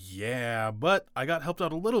 Yeah, but I got helped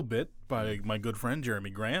out a little bit by my good friend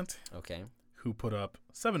Jeremy Grant. Okay. who put up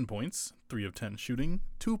 7 points, 3 of 10 shooting,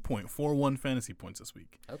 2.41 fantasy points this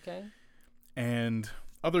week. Okay. And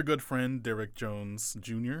other good friend, Derek Jones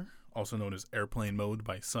Jr., also known as Airplane Mode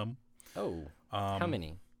by some. Oh, how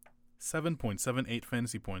many? 7.78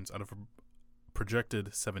 fantasy points out of a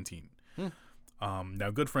projected 17. Hmm.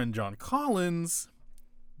 Now, good friend John Collins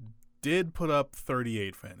did put up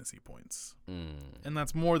 38 fantasy points. And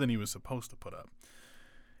that's more than he was supposed to put up.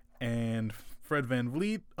 And Fred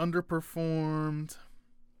VanVleet underperformed.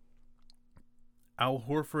 Al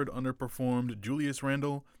Horford underperformed. Julius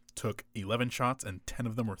Randle took 11 shots and 10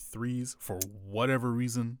 of them were threes for whatever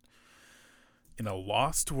reason. In a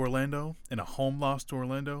loss to Orlando, in a home loss to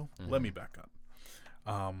Orlando, let me back up.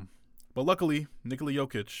 But luckily, Nikola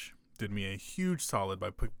Jokic did me a huge solid by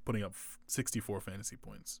putting up 64 fantasy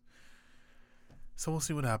points. So we'll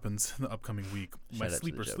see what happens in the upcoming week. My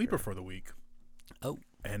sleeper for the week. Oh.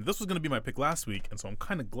 And this was going to be my pick last week, and so I'm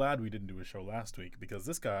kind of glad we didn't do a show last week because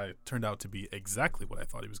this guy turned out to be exactly what I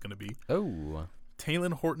thought he was going to be. Oh.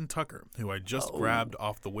 Talen Horton-Tucker, who I just grabbed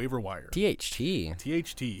off the waiver wire. THT.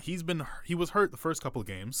 He was hurt the first couple of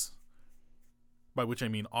games, by which I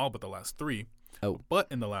mean all but the last 3. Oh. But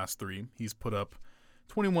in the last 3, he's put up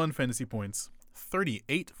 21 fantasy points,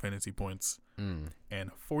 38 fantasy points,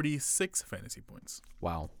 and 46 fantasy points.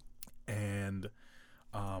 Wow. And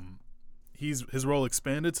his role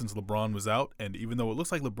expanded since LeBron was out, and even though it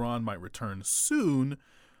looks like LeBron might return soon,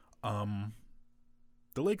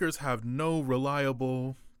 the Lakers have no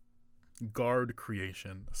reliable guard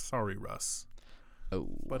creation. Sorry, Russ. Oh.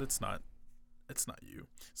 But it's not you.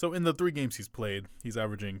 So in the 3 games he's played, he's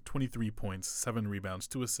averaging 23 points, 7 rebounds,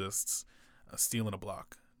 2 assists, a steal and a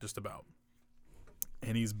block, just about.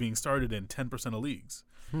 And he's being started in 10% of leagues.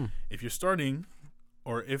 If you're starting,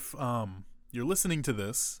 or if you're listening to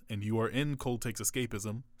this and you are in Cold Takes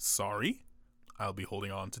Escapism, sorry, I'll be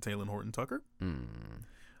holding on to Talen Horton-Tucker.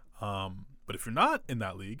 But if you're not in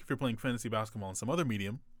that league, if you're playing fantasy basketball in some other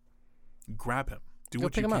medium, grab him. Do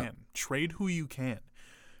what you can. Trade who you can.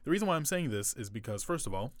 The reason why I'm saying this is because, first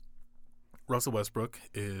of all, Russell Westbrook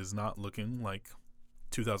is not looking like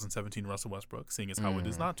 2017 Russell Westbrook, seeing as how it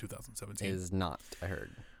is not 2017. It is not, I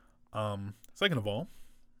heard. Second of all,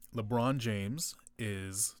 LeBron James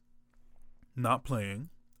is not playing.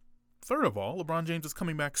 Third of all, LeBron James is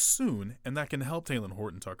coming back soon, and that can help Talen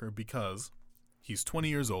Horton-Tucker because he's 20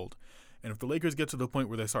 years old. And if the Lakers get to the point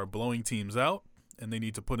where they start blowing teams out and they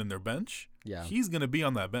need to put in their bench, he's going to be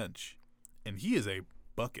on that bench. And he is a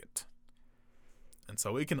bucket. And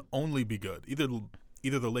so it can only be good. Either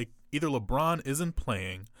LeBron isn't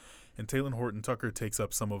playing and Talen Horton-Tucker takes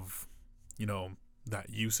up some of,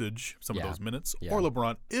 that usage, some of those minutes, or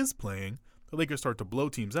LeBron is playing, the Lakers start to blow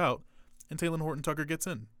teams out, and Talen Horton-Tucker gets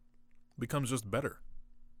in. Becomes just better.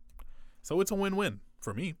 So it's a win-win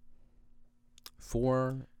for me.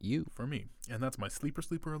 For you. For me. And that's my sleeper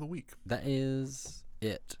of the week. That is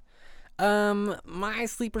it. My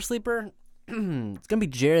sleeper, it's going to be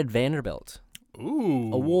Jared Vanderbilt.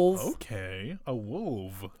 Ooh. A Wolf. Okay. A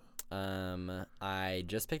Wolf. I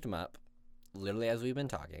just picked him up literally as we've been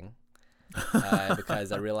talking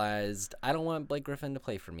because I realized I don't want Blake Griffin to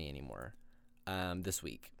play for me anymore this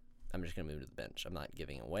week. I'm just going to move to the bench. I'm not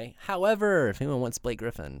giving it away. However, if anyone wants Blake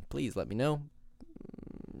Griffin, please let me know.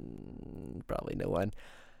 Probably no one.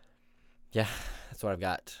 Yeah, that's what I've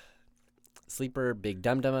got. Sleeper, big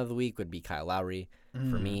dum-dum of the week would be Kyle Lowry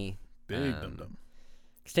for me. Big dum-dum.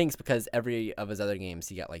 Stinks because every of his other games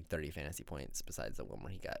he got like 30 fantasy points besides the one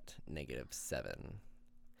where he got -7.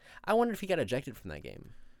 I wonder if he got ejected from that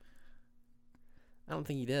game. I don't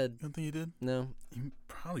think he did. You don't think he did? No. He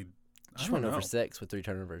probably just went over 6 with 3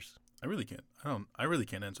 turnovers. I really can't. I really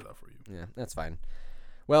can't answer that for you. Yeah, that's fine.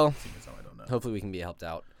 Well, I don't know. Hopefully we can be helped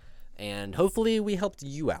out. And hopefully we helped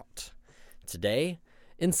you out today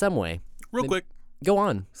in some way. Real quick. Go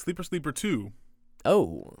on. Sleeper 2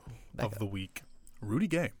 of the week. Rudy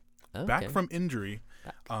Gay. Okay. Back from injury.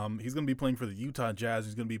 He's going to be playing for the Utah Jazz.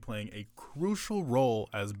 He's going to be playing a crucial role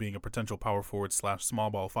as being a potential power forward / small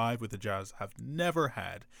ball 5, which the Jazz have never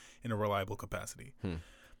had in a reliable capacity.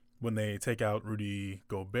 When they take out Rudy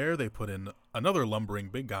Gobert, they put in another lumbering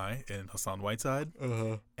big guy in Hassan Whiteside.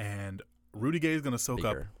 And Rudy Gay is going to soak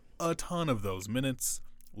up a ton of those minutes,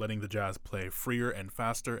 letting the Jazz play freer and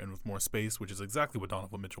faster and with more space, which is exactly what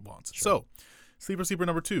Donovan Mitchell wants. Sure. So, sleeper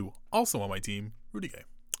number 2, also on my team, Rudy Gay.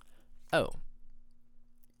 Oh,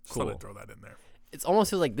 just thought I'd throw that in there. It's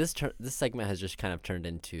almost feels like this segment has just kind of turned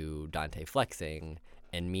into Dante flexing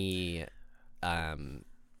and me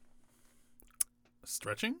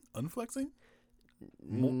stretching, unflexing,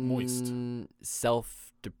 moist,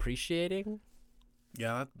 self-depreciating.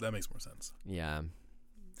 Yeah, that makes more sense. Yeah.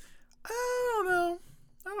 I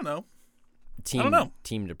don't know. Team, I don't know.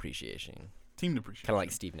 Team depreciation. Team depreciation. Kind of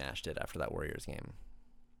like Steve Nash did after that Warriors game.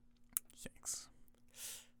 Thanks.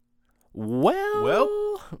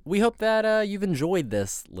 Well, we hope that you've enjoyed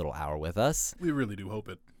this little hour with us. We really do hope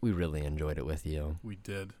it. We really enjoyed it with you. We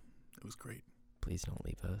did. It was great. Please don't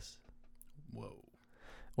leave us. Whoa.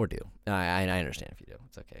 Or do. I understand if you do.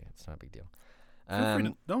 It's okay. It's not a big deal. Feel free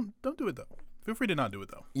to, don't do it though. Feel free to not do it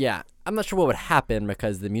though. Yeah, I'm not sure what would happen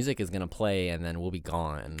because the music is gonna play and then we'll be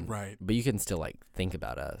gone. Right. But you can still like think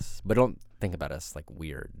about us, but don't think about us like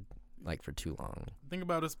weird, like for too long. Think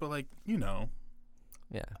about us, but like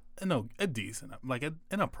Yeah. a decent, like an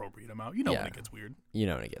appropriate amount. You know when it gets weird. You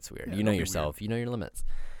know when it gets weird. Yeah, you know don't be yourself. You know your limits.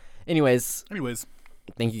 Anyways,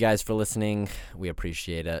 thank you guys for listening. We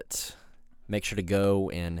appreciate it. Make sure to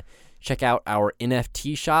go and check out our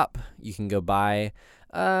NFT shop. You can go buy.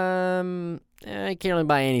 I can't really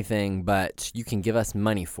buy anything, but you can give us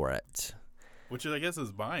money for it. Which I guess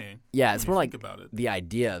is buying. Yeah, it's more like about it. the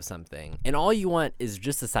idea of something. And all you want is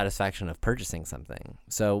just the satisfaction of purchasing something.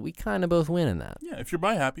 So we kind of both win in that. Yeah, if you're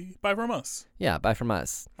buy happy, buy from us. Yeah, buy from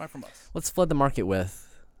us. Buy from us. Let's flood the market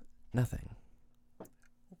with nothing.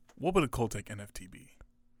 What would a Coltec NFT be?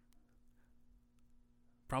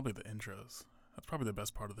 Probably the intros. That's probably the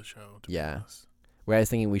best part of the show, to be honest. Where I was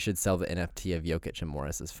thinking we should sell the NFT of Jokic and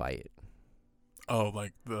Morris's fight. Oh,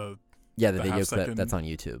 like the video clip that's on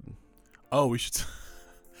YouTube. Oh, we should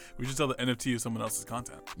sell the NFT of someone else's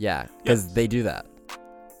content. Yeah, because they do that.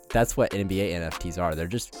 That's what NBA NFTs are. They're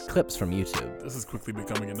just clips from YouTube. This is quickly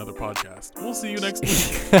becoming another podcast. We'll see you next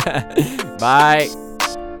week. Bye.